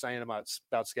was just saying about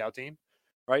scout team,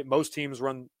 right? Most teams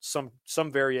run some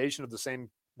variation of the same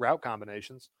route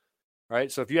combinations, right?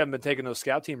 So if you haven't been taking those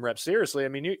scout team reps seriously, I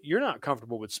mean, you're not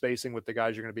comfortable with spacing with the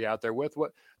guys you're going to be out there with.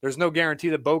 There's no guarantee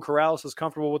that Bo Corrales is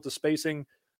comfortable with the spacing,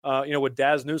 with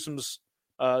Daz Newsome's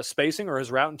spacing or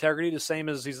his route integrity, the same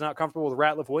as he's not comfortable with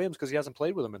Ratliff Williams because he hasn't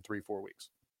played with him in 3-4 weeks.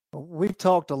 We've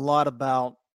talked a lot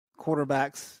about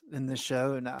quarterbacks in this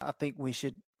show, and I think we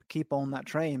should keep on that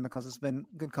train because it's been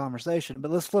good conversation.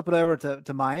 But let's flip it over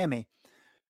to Miami.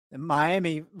 And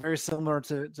Miami, very similar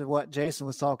to what Jason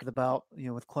was talking about,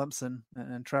 with Clemson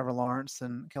and Trevor Lawrence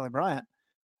and Kelly Bryant.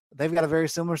 They've got a very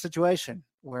similar situation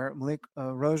where Malik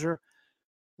Rozier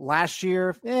last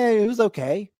year, it was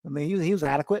okay. I mean, he was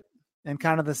adequate, and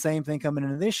kind of the same thing coming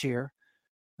into this year.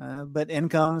 But in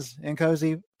comes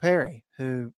N'Kosi Perry,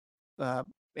 who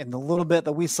in the little bit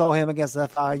that we saw him against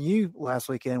FIU last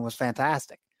weekend was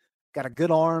fantastic. Got a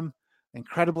good arm,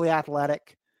 incredibly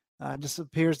athletic, just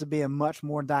appears to be a much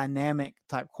more dynamic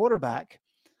type quarterback.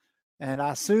 And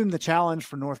I assume the challenge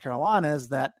for North Carolina is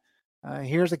that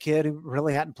here's a kid who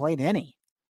really hadn't played any.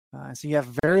 So you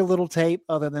have very little tape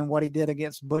other than what he did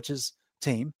against Butch's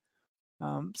team.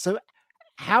 So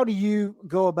how do you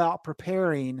go about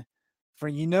preparing for,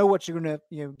 what you're going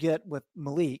to get with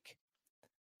Malik,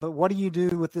 but what do you do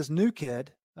with this new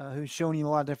kid who's showing you a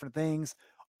lot of different things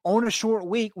on a short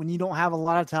week when you don't have a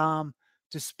lot of time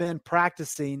to spend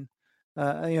practicing,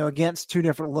 against two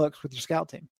different looks with your scout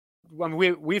team? I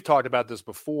mean, we've talked about this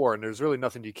before, and there's really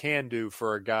nothing you can do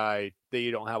for a guy that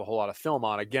you don't have a whole lot of film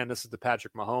on. Again, this is the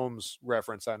Patrick Mahomes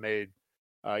reference I made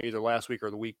either last week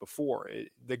or the week before.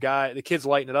 The kid's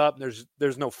lighting it up, and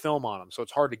there's no film on him, so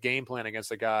it's hard to game plan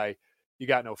against a guy you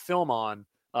got no film on.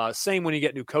 Same when you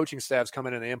get new coaching staffs come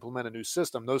in and they implement a new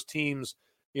system. Those teams,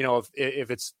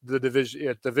 if it's the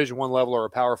Division I level or a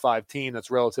Power 5 team that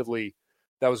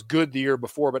was good the year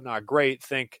before but not great,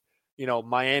 think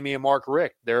Miami and Mark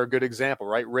Richt. They're a good example,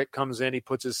 right? Richt comes in, he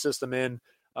puts his system in.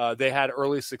 They had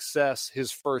early success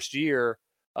his first year,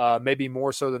 maybe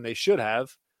more so than they should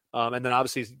have. And then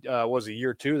obviously was a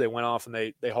year two, they went off and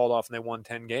they hauled off and they won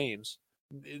 10 games.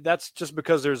 That's just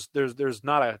because there's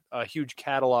not a huge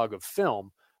catalog of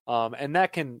film. And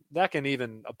that can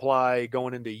even apply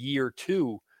going into year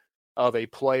two of a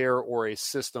player or a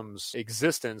system's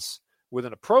existence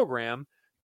within a program,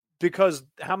 because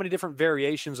how many different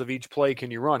variations of each play can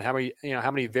you run? How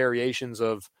many variations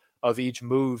of each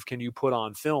move can you put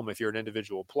on film if you're an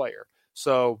individual player?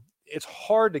 So it's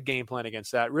hard to game plan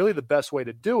against that. Really, the best way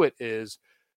to do it is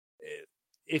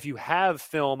if you have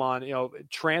film on,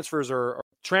 transfers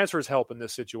help in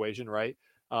this situation, right?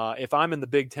 If I'm in the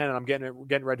Big Ten and I'm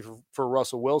getting ready for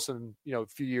Russell Wilson, a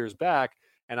few years back,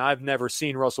 and I've never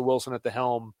seen Russell Wilson at the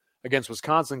helm against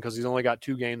Wisconsin because he's only got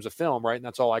 2 games of film, right? And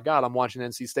that's all I got. I'm watching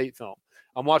NC State film.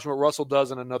 I'm watching what Russell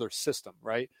does in another system,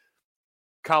 right?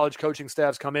 College coaching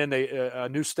staffs come in, a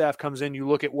new staff comes in, you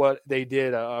look at what they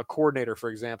did, a coordinator, for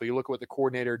example, you look at what the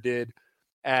coordinator did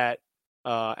at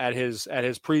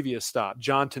his previous stop.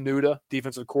 John Tenuta,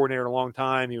 defensive coordinator a long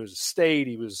time. He was at State,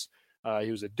 he was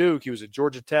at Duke, he was at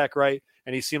Georgia Tech, right?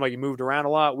 And he seemed like he moved around a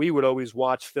lot. We would always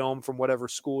watch film from whatever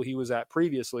school he was at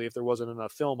previously if there wasn't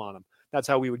enough film on him. That's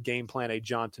how we would game plan a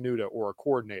John Tenuta or a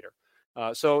coordinator.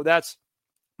 So that's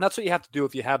what you have to do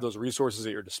if you have those resources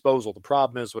at your disposal. The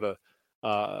problem is with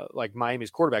like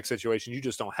Miami's quarterback situation. You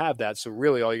just don't have that. So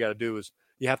really all you got to do is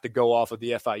you have to go off of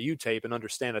the FIU tape and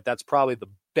understand that that's probably the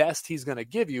best he's going to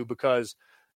give you, because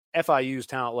FIU's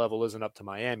talent level isn't up to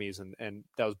Miami's. And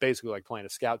that was basically like playing a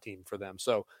scout team for them.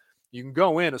 So you can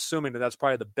go in assuming that that's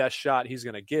probably the best shot he's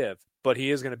going to give, but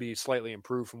he is going to be slightly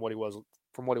improved from what he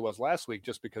was last week,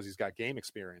 just because he's got game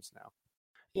experience now.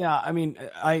 Yeah, I mean,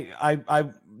 I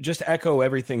just echo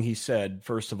everything he said,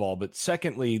 first of all. But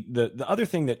secondly, the other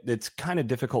thing that's kind of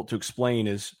difficult to explain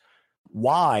is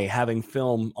why having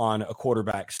film on a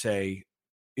quarterback, say,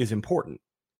 is important,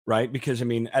 right? Because, I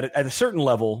mean, at a certain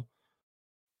level,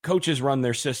 coaches run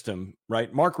their system,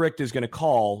 right? Mark Richt is going to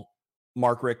call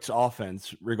Mark Richt's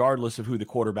offense regardless of who the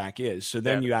quarterback is. So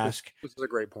then you ask, this is a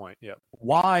great point. Yeah.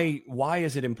 Why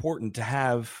is it important to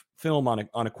have film on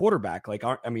a quarterback? Like,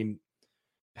 I mean,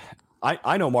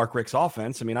 I know Mark Richt's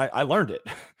offense. I mean, I learned it,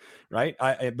 right?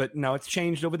 But now it's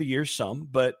changed over the years some,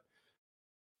 but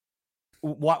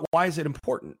why is it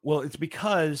important? Well, it's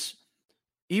because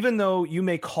even though you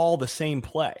may call the same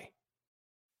play,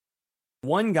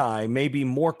 one guy may be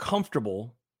more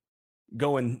comfortable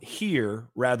going here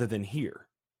rather than here,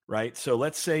 right? So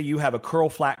let's say you have a curl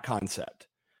flat concept.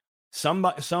 Some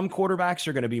quarterbacks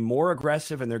are going to be more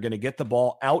aggressive and they're going to get the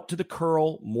ball out to the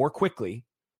curl more quickly.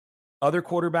 Other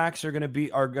quarterbacks are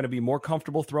going to be more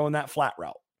comfortable throwing that flat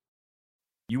route.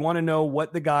 You want to know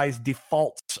what the guy's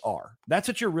defaults are. That's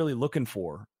what you're really looking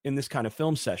for in this kind of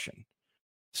film session.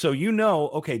 So you know,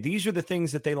 okay, these are the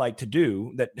things that they like to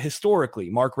do that historically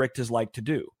Mark Richt has liked to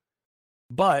do.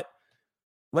 But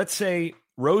let's say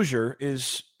Rozier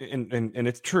is, and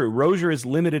it's true, Rozier is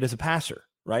limited as a passer,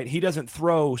 right? He doesn't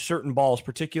throw certain balls,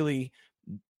 particularly,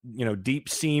 deep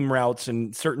seam routes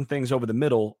and certain things over the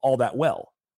middle all that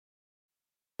well.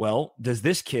 Well, does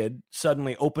this kid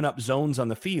suddenly open up zones on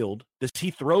the field? Does he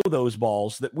throw those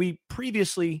balls that we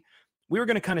were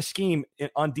going to kind of scheme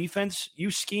on defense?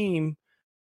 You scheme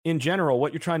in general,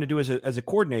 what you're trying to do as a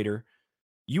coordinator,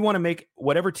 you want to make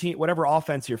whatever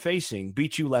offense you're facing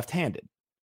beat you left-handed.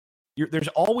 There's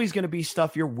always going to be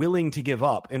stuff you're willing to give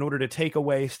up in order to take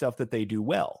away stuff that they do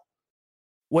well.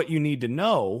 What you need to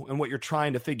know and what you're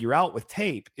trying to figure out with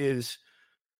tape is,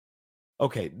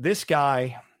 okay, this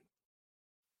guy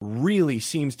really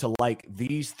seems to like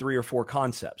these 3 or 4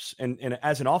 concepts. And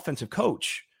as an offensive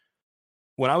coach,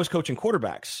 when I was coaching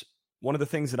quarterbacks, one of the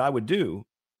things that I would do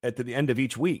at the end of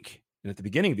each week, and at the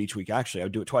beginning of each week, actually, I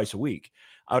would do it twice a week.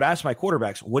 I would ask my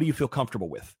quarterbacks, what do you feel comfortable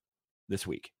with this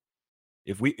week?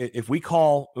 If we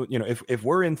call, if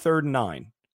we're in 3rd and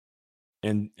 9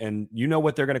 and you know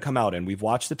what they're going to come out in, we've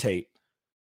watched the tape.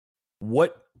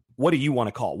 What do you want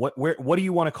to call? What do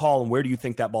you want to call, and where do you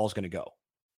think that ball is going to go?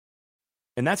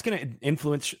 And that's going to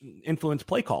influence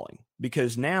play calling,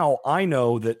 because now I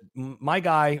know that my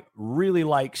guy really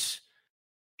likes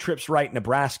trips right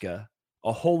Nebraska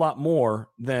a whole lot more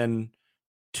than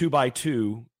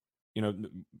 2x2,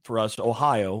 for us,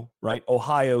 Ohio, right?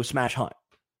 Ohio smash hunt.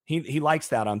 He likes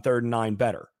that on 3rd and 9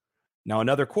 better. Now,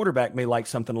 another quarterback may like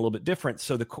something a little bit different.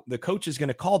 So the coach is going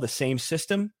to call the same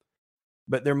system,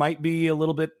 but there might be a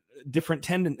little bit different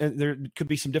there could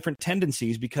be some different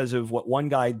tendencies because of what one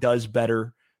guy does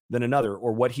better than another,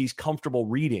 or what he's comfortable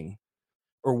reading,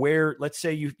 or where, let's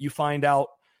say you find out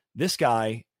this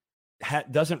guy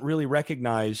doesn't really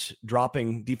recognize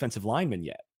dropping defensive linemen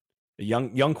yet.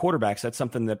 Young quarterbacks, that's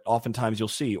something that oftentimes you'll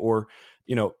see. Or,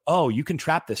 you can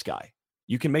trap this guy.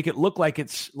 You can make it look like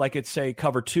it's say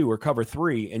cover 2 or cover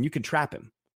 3, and you can trap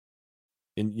him.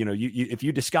 And if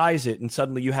you disguise it and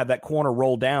suddenly you have that corner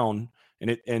roll down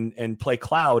and play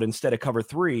cloud instead of cover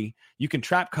 3, you can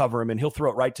trap cover him and he'll throw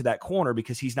it right to that corner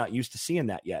because he's not used to seeing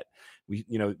that yet.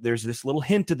 There's this little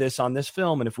hint of this on this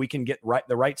film, and if we can get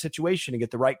the right situation and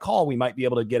get the right call, we might be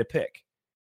able to get a pick.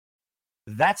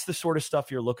 That's the sort of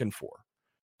stuff you're looking for.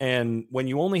 And when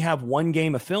you only have one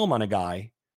game of film on a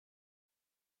guy,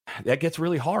 that gets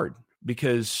really hard,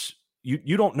 because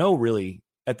you don't know really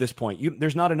at this point.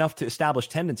 There's not enough to establish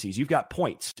tendencies. You've got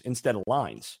points instead of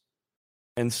lines.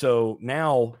 And so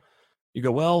now you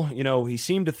go, well, he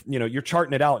seemed to, you're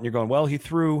charting it out and you're going, well, he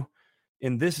threw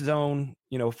in this zone,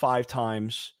 5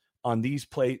 times on these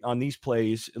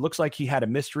plays. It looks like he had a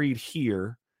misread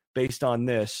here based on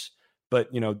this, but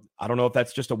I don't know if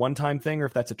that's just a one-time thing or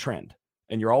if that's a trend.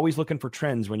 And you're always looking for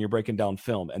trends when you're breaking down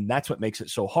film. And that's what makes it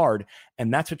so hard.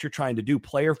 And that's what you're trying to do,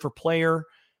 player for player,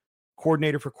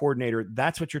 coordinator for coordinator.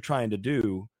 That's what you're trying to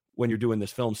do when you're doing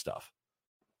this film stuff.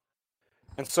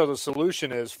 And so the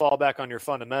solution is fall back on your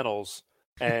fundamentals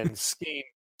and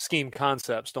scheme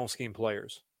concepts, don't scheme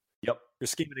players. Yep. You're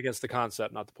scheming against the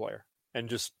concept, not the player. And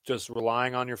just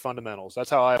relying on your fundamentals. That's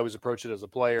how I always approach it as a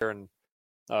player. And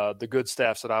the good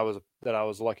staffs that I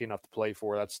was lucky enough to play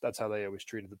for. That's how they always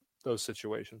treated those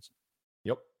situations.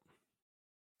 Yep.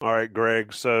 All right,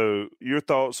 Greg. So your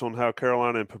thoughts on how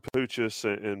Carolina and Papuchis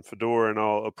and Fedora and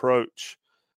all approach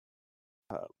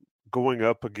going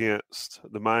up against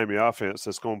the Miami offense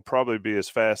that's going to probably be as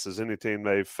fast as any team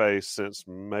they've faced since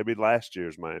maybe last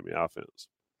year's Miami offense?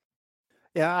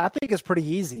 Yeah, I think it's pretty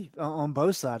easy on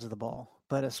both sides of the ball,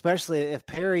 but especially if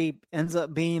Perry ends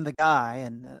up being the guy,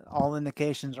 and all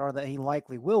indications are that he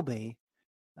likely will be,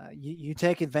 you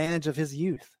take advantage of his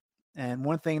youth. And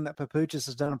one thing that Papuchis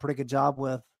has done a pretty good job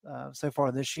with so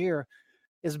far this year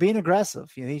is being aggressive.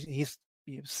 He's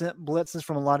sent blitzes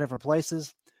from a lot of different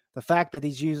places. The fact that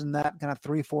he's using that kind of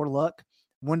 3-4 look,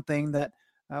 one thing that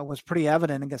was pretty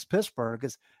evident against Pittsburgh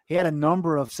is he had a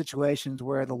number of situations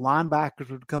where the linebackers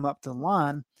would come up to the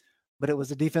line, but it was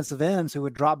the defensive ends who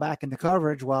would drop back into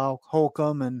coverage while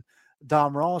Holcomb and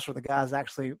Dom Ross were the guys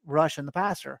actually rushing the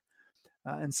passer.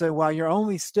 And so while you're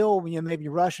only still maybe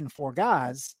rushing 4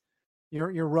 guys,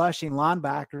 you're rushing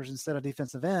linebackers instead of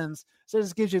defensive ends. So it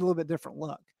just gives you a little bit different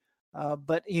look.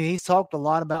 But he's talked a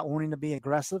lot about wanting to be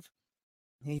aggressive.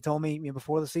 He told me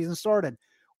before the season started,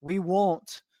 we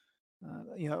want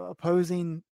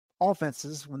opposing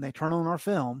offenses, when they turn on our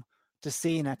film, to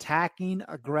see an attacking,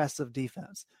 aggressive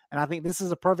defense. And I think this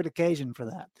is a perfect occasion for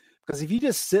that. Because if you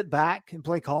just sit back and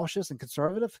play cautious and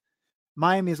conservative,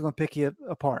 Miami is going to pick you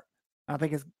apart. I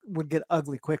think it would get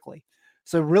ugly quickly.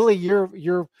 So really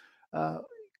your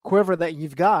quiver that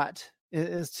you've got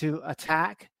is to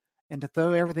attack and to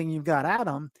throw everything you've got at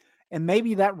them. And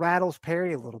maybe that rattles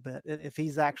Perry a little bit if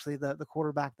he's actually the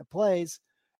quarterback that plays.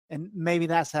 And maybe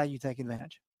that's how you take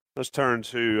advantage. Let's turn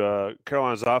to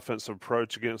Carolina's offensive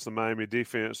approach against the Miami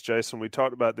defense. Jason, we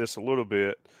talked about this a little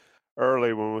bit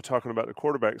early when we were talking about the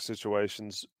quarterback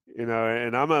situations, and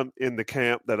I'm in the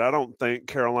camp that I don't think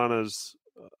Carolina's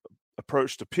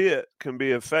approach to Pitt can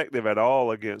be effective at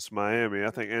all against Miami. I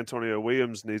think Antonio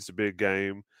Williams needs a big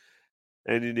game,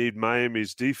 and you need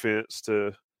Miami's defense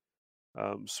to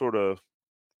sort of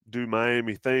do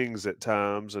Miami things at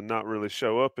times and not really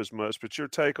show up as much. But your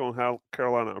take on how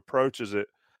Carolina approaches it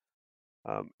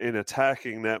in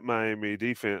attacking that Miami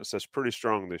defense that's pretty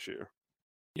strong this year?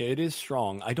 Yeah, it is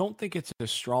strong. I don't think it's as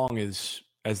strong as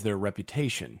their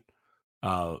reputation,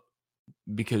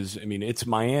 because it's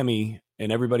Miami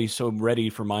and everybody's so ready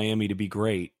for Miami to be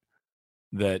great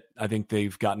that I think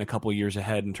they've gotten a couple of years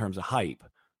ahead in terms of hype,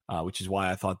 which is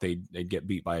why I thought they'd get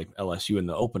beat by LSU in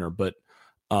the opener. But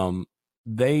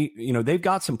they've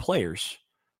got some players.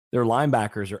 Their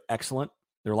linebackers are excellent.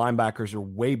 Their linebackers are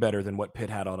way better than what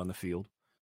Pitt had out on the field.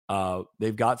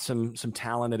 They've got some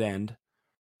talent at end.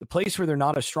 The place where they're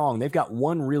not as strong, they've got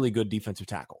one really good defensive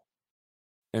tackle.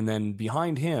 And then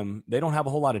behind him, they don't have a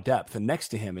whole lot of depth. And next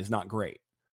to him is not great.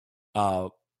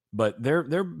 But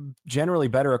they're generally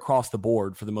better across the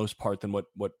board for the most part than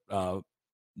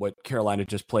what Carolina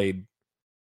just played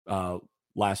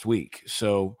last week.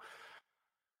 So,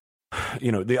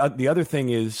 the other thing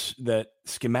is that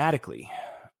schematically,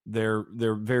 they're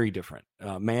very different.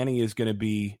 Manny is going to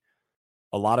be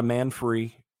a lot of man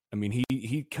free.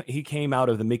 He came out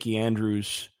of the Mickey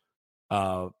Andrews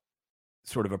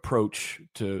sort of approach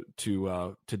to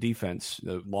defense,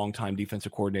 the longtime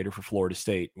defensive coordinator for Florida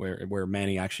State, where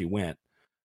Manny actually went.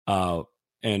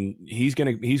 And he's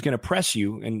gonna press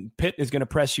you, and Pitt is gonna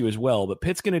press you as well. But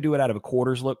Pitt's gonna do it out of a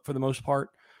quarters look for the most part,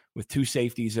 with 2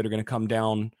 safeties that are gonna come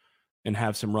down and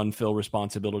have some run fill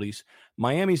responsibilities.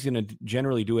 Miami's going to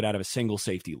generally do it out of a single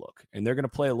safety look, and they're going to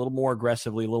play a little more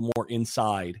aggressively, a little more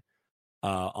inside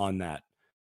on that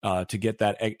to get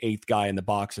that 8th guy in the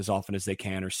box as often as they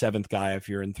can, or 7th guy if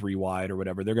you're in 3 wide or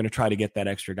whatever. They're going to try to get that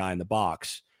extra guy in the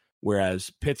box, whereas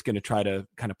Pitt's going to try to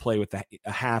kind of play with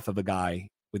a half of a guy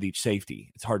with each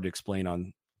safety. It's hard to explain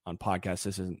on podcasts.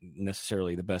 This isn't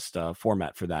necessarily the best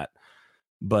format for that.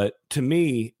 But to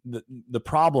me, the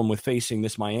problem with facing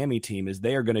this Miami team is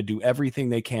they are going to do everything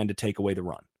they can to take away the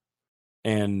run.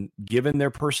 And given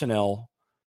their personnel,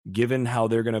 given how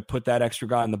they're going to put that extra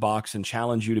guy in the box and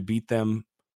challenge you to beat them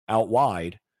out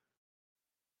wide,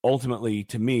 ultimately,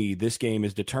 to me, this game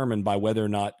is determined by whether or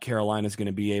not Carolina is going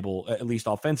to be able, at least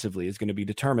offensively, is going to be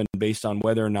determined based on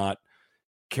whether or not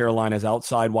Carolina's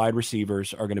outside wide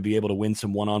receivers are going to be able to win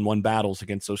some one-on-one battles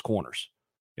against those corners.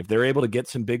 If they're able to get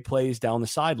some big plays down the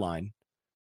sideline,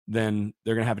 then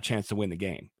they're going to have a chance to win the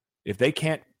game. If they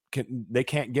can't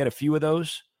get a few of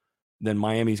those, then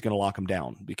Miami's going to lock them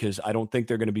down, because I don't think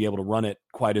they're going to be able to run it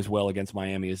quite as well against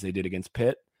Miami as they did against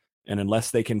Pitt. And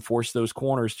unless they can force those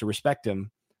corners to respect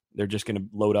him, they're just going to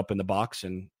load up in the box,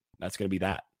 and that's going to be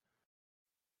that.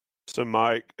 So,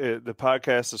 Mike, the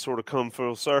podcast has sort of come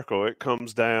full circle. It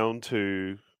comes down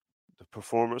to the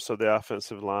performance of the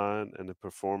offensive line and the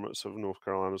performance of North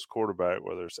Carolina's quarterback,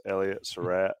 whether it's Elliott,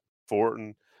 Surratt,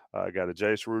 Fortin. Got a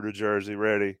Jace Ruder jersey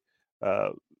ready.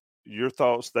 Your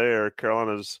thoughts there,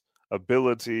 Carolina's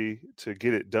ability to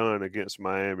get it done against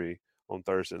Miami on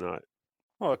Thursday night?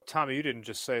 Well, Tommy, you didn't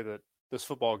just say that this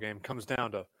football game comes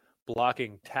down to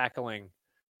blocking, tackling,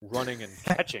 running, and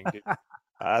catching.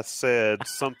 I said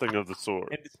something of the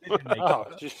sort. Oh,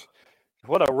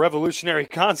 what a revolutionary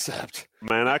concept.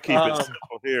 Man, I keep it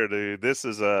simple here, dude. This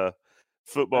is a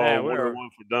football 101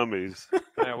 for dummies.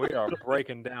 Man, we are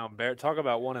breaking down. Talk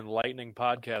about one enlightening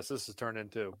podcast this has turned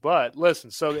into. But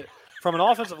listen, so from an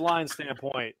offensive line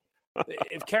standpoint,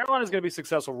 if Carolina's going to be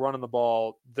successful running the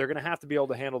ball, they're going to have to be able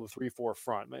to handle the 3-4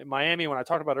 front. Miami, when I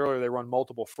talked about earlier, they run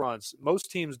multiple fronts.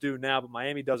 Most teams do now, but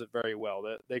Miami does it very well.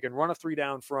 They can run a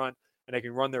 3-down front, and they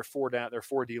can run their 4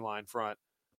 D-line front.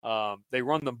 They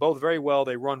run them both very well.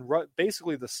 They run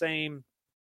basically the same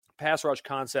pass rush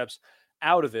concepts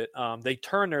out of it. They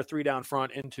turn their 3-down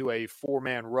front into a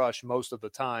 4-man rush most of the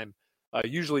time,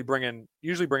 usually bringing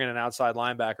an outside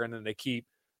linebacker, and then they keep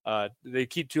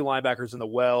 2 linebackers in the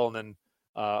well, and then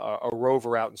a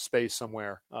rover out in space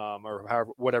somewhere, or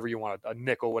however, whatever you want, a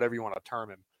nickel, whatever you want to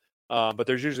term him. But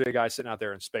there's usually a guy sitting out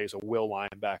there in space, a will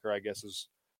linebacker, I guess is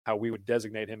how we would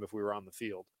designate him if we were on the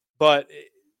field. But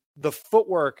the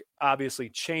footwork obviously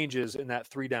changes in that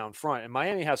 3-down front, and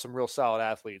Miami has some real solid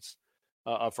athletes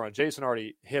up front. Jason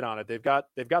already hit on it. They've got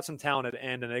some talent at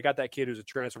end, and they got that kid who's a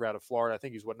transfer out of Florida. I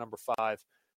think he's number 5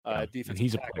 defensive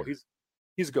he's tackle.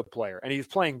 He's a good player, and he's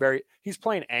playing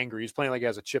angry. He's playing like he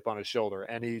has a chip on his shoulder,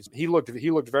 and he looked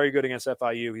very good against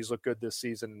FIU. He's looked good this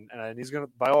season, and he's going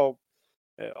to, by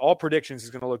all predictions,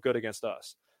 he's going to look good against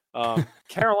us.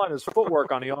 Carolina's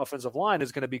footwork on the offensive line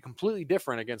is going to be completely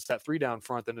different against that 3-down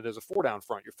front than it is a 4-down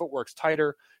front. Your footwork's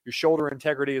tighter, your shoulder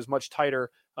integrity is much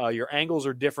tighter, your angles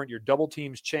are different, your double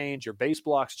teams change, your base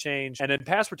blocks change, and then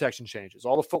pass protection changes.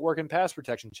 All the footwork and pass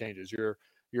protection changes. Your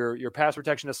pass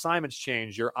protection assignments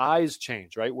change, your eyes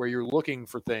change, right? Where you're looking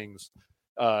for things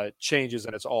changes,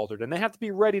 and it's altered. And they have to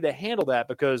be ready to handle that,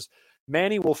 because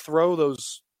Manny will throw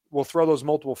those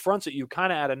multiple fronts at you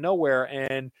kind of out of nowhere,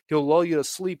 and he'll lull you to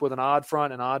sleep with an odd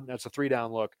front that's a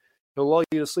 3-down look. He'll lull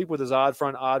you to sleep with his odd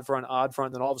front, then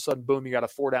all of a sudden, boom, you got a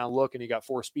 4-down look, and you got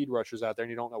 4 speed rushers out there, and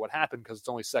you don't know what happened because it's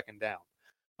only 2nd down.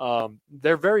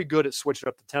 They're very good at switching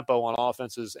up the tempo on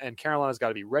offenses, and Carolina's got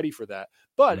to be ready for that.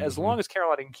 But as long as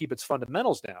Carolina can keep its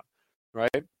fundamentals down,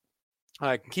 right?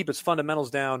 Can keep its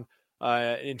fundamentals down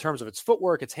in terms of its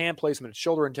footwork, its hand placement, its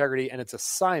shoulder integrity, and its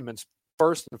assignments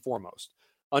first and foremost.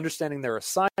 Understanding their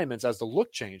assignments as the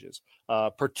look changes,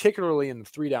 particularly in the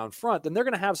 3-down front, then they're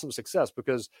going to have some success,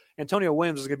 because Antonio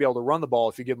Williams is going to be able to run the ball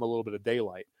if you give him a little bit of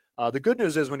daylight. The good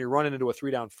news is when you're running into a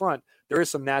 3-down front, there is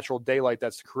some natural daylight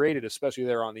that's created, especially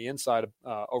there on the inside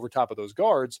over top of those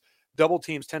guards. Double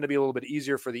teams tend to be a little bit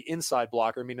easier for the inside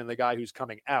blocker, meaning the guy who's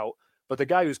coming out. But the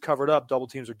guy who's covered up, double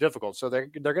teams are difficult. So they're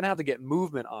going to have to get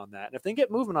movement on that. And if they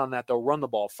get movement on that, they'll run the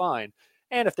ball fine.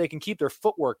 And if they can keep their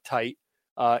footwork tight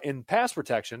in pass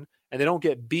protection, and they don't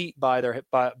get beat by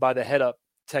the head up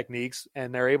techniques,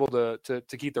 and they're able to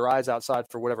keep their eyes outside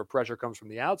for whatever pressure comes from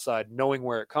the outside, knowing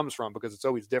where it comes from, because it's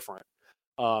always different.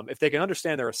 If they can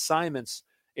understand their assignments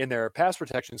in their pass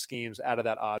protection schemes out of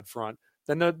that odd front,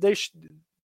 then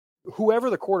whoever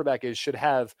the quarterback is should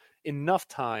have enough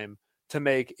time to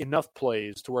make enough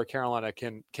plays to where Carolina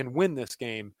can win this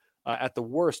game. At the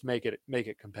worst, make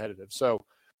it competitive. So,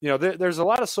 there's a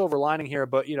lot of silver lining here,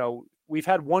 but we've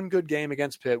had one good game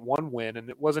against Pitt, one win, and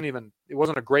it wasn't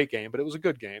a great game, but it was a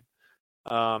good game.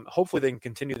 Hopefully they can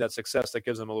continue that success that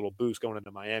gives them a little boost going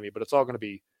into Miami, but it's all going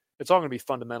to be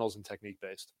fundamentals and technique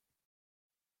based.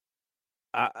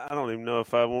 I don't even know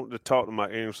if I want to talk to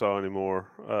Mike Ingersoll anymore,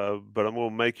 but I'm going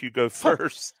to make you go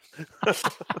first.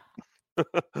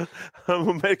 I'm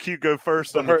going to make you go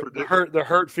first. The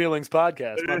Hurt Feelings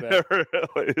podcast. My bad.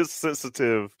 It's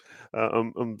sensitive.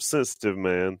 I'm sensitive,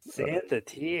 man.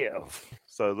 Sensitive.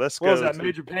 So let's go. What was that,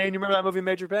 Major Payne? You remember that movie,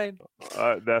 Major Payne?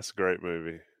 That's a great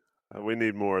movie. We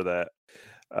need more of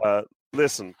that.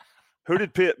 Listen, who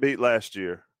did Pitt beat last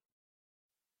year?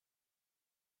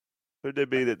 Who did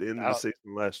they beat at the end of the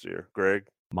season last year, Greg?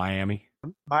 Miami.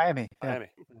 Yeah.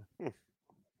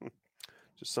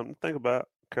 Just something to think about.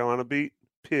 Carolina beat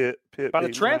Pitt. By the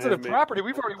beat transitive Miami. property,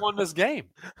 we've already won this game.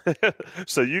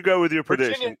 So you go with your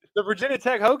prediction. The Virginia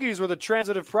Tech Hokies were the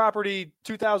transitive property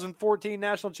 2014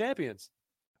 national champions.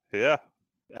 Yeah,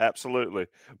 absolutely.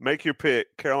 Make your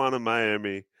pick, Carolina,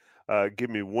 Miami. Give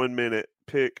me 1 minute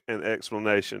pick and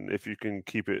explanation if you can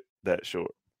keep it that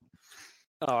short.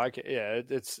 Oh,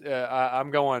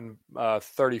 I'm going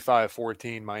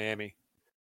 35-14 Miami.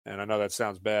 And I know that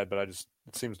sounds bad, but it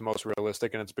seems the most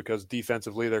realistic, and it's because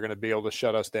defensively they're going to be able to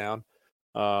shut us down.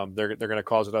 They're going to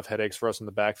cause enough headaches for us in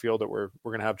the backfield that we're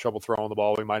going to have trouble throwing the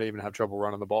ball. We might even have trouble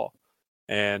running the ball.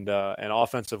 And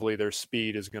offensively, their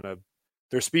speed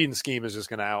and scheme is just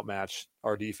going to outmatch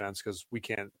our defense because we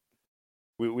couldn't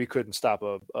stop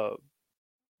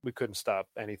we couldn't stop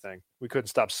anything. We couldn't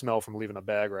stop smell from leaving a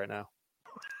bag right now.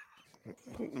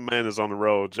 The man is on the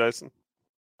road, Jason.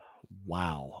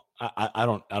 Wow. I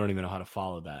don't even know how to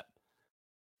follow that.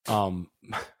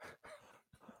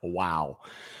 Wow.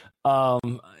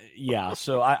 Yeah.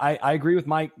 So I agree with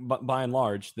Mike by and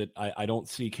large that I don't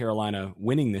see Carolina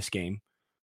winning this game.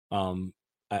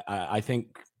 I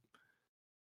think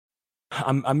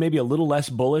I'm maybe a little less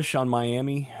bullish on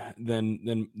Miami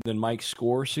than Mike's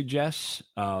score suggests.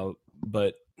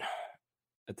 But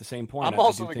at the same point, I'm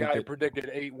also the guy who predicted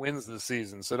 8 wins this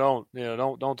season. So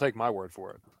don't take my word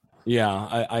for it.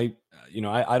 Yeah,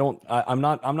 I'm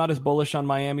not as bullish on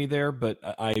Miami there, but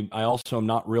I also am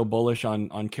not real bullish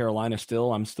on Carolina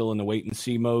still. I'm still in the wait and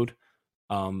see mode.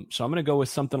 So I'm going to go with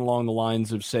something along the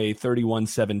lines of, say,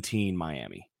 31-17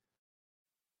 Miami.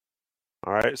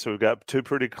 All right, so we've got 2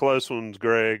 pretty close ones,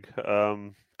 Greg.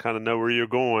 Kind of know where you're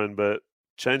going, but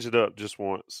change it up just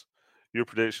once. Your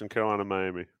prediction, Carolina,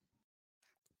 Miami.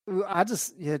 I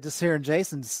just hearing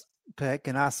Jason's pick,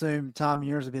 and I assume Tom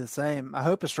yours would be the same. I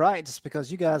hope it's right, just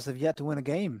because you guys have yet to win a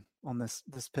game on this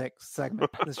pick segment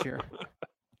this year.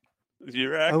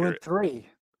 You're accurate. 0-3,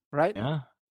 right? Yeah.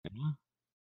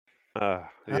 Yeah.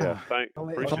 I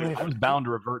was bound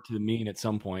to revert to the mean at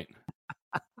some point.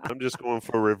 I'm just going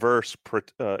for reverse.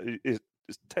 It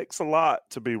takes a lot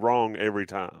to be wrong every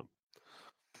time.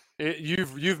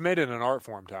 You've made it an art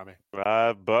form, Tommy.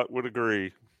 Buck would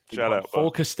agree. Shout out, full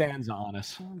Buck. Costanza on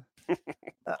us.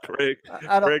 Greg,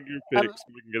 your picks so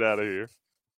we can get out of here.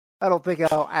 I don't think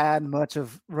I'll add much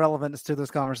of relevance to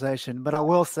this conversation, but I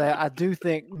will say I do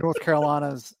think North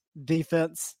Carolina's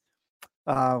defense,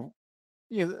 I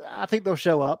think they'll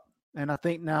show up, and I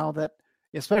think now that,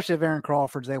 especially if Aaron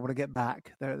Crawford's able to get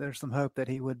back, there's some hope that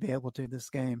he would be able to this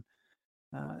game.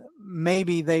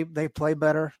 Maybe they play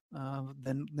better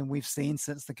than we've seen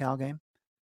since the Cal game.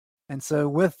 And so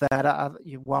with that,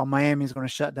 while Miami's going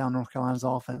to shut down North Carolina's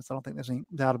offense, I don't think there's any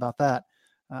doubt about that.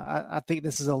 I think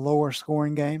this is a lower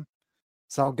scoring game.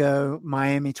 So I'll go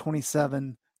Miami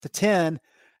 27-10,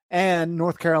 and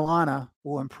North Carolina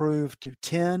will improve to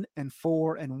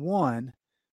 10-4-1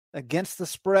 against the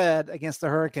spread against the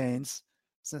Hurricanes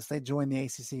since they joined the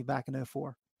ACC back in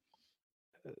 2004.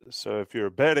 So if you're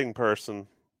a betting person,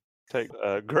 take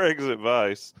Greg's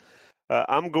advice.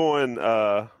 I'm going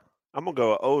to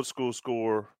go old school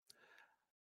score,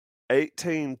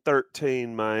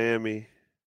 18-13 Miami.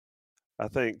 I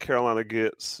think Carolina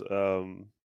gets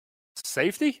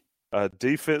safety, a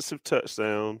defensive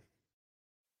touchdown,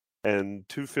 and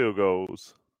 2 field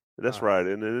goals. That's right.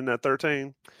 And then in that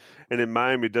 13, and then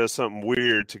Miami does something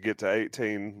weird to get to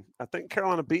 18. I think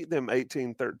Carolina beat them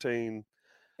 18-13.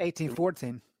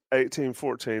 18-14.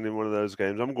 18-14 in one of those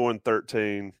games. I'm going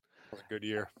 13. That's a good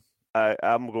year.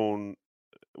 I'm going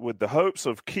with the hopes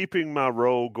of keeping my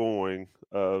roll going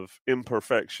of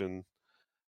imperfection.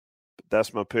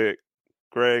 That's my pick.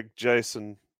 Greg,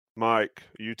 Jason, Mike,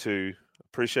 you two.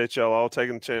 Appreciate y'all all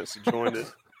taking the chance to join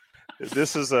us.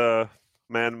 This is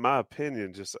man, my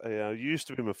opinion, just used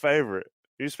to be my favorite.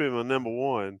 Used to be my number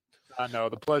one. I know.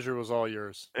 The pleasure was all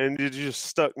yours. And you just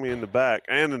stuck me in the back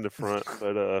and in the front.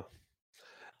 But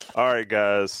all right,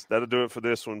 guys, that'll do it for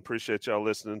this one. Appreciate y'all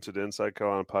listening to the Inside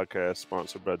Carolina podcast,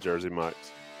 sponsored by Jersey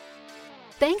Mike's.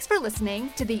 Thanks for listening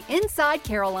to the Inside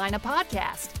Carolina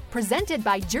podcast, presented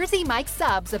by Jersey Mike's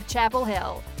Subs of Chapel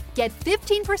Hill. Get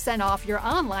 15% off your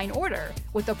online order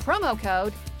with the promo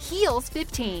code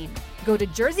HEELS15. Go to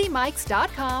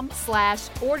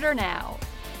jerseymikes.com/order now.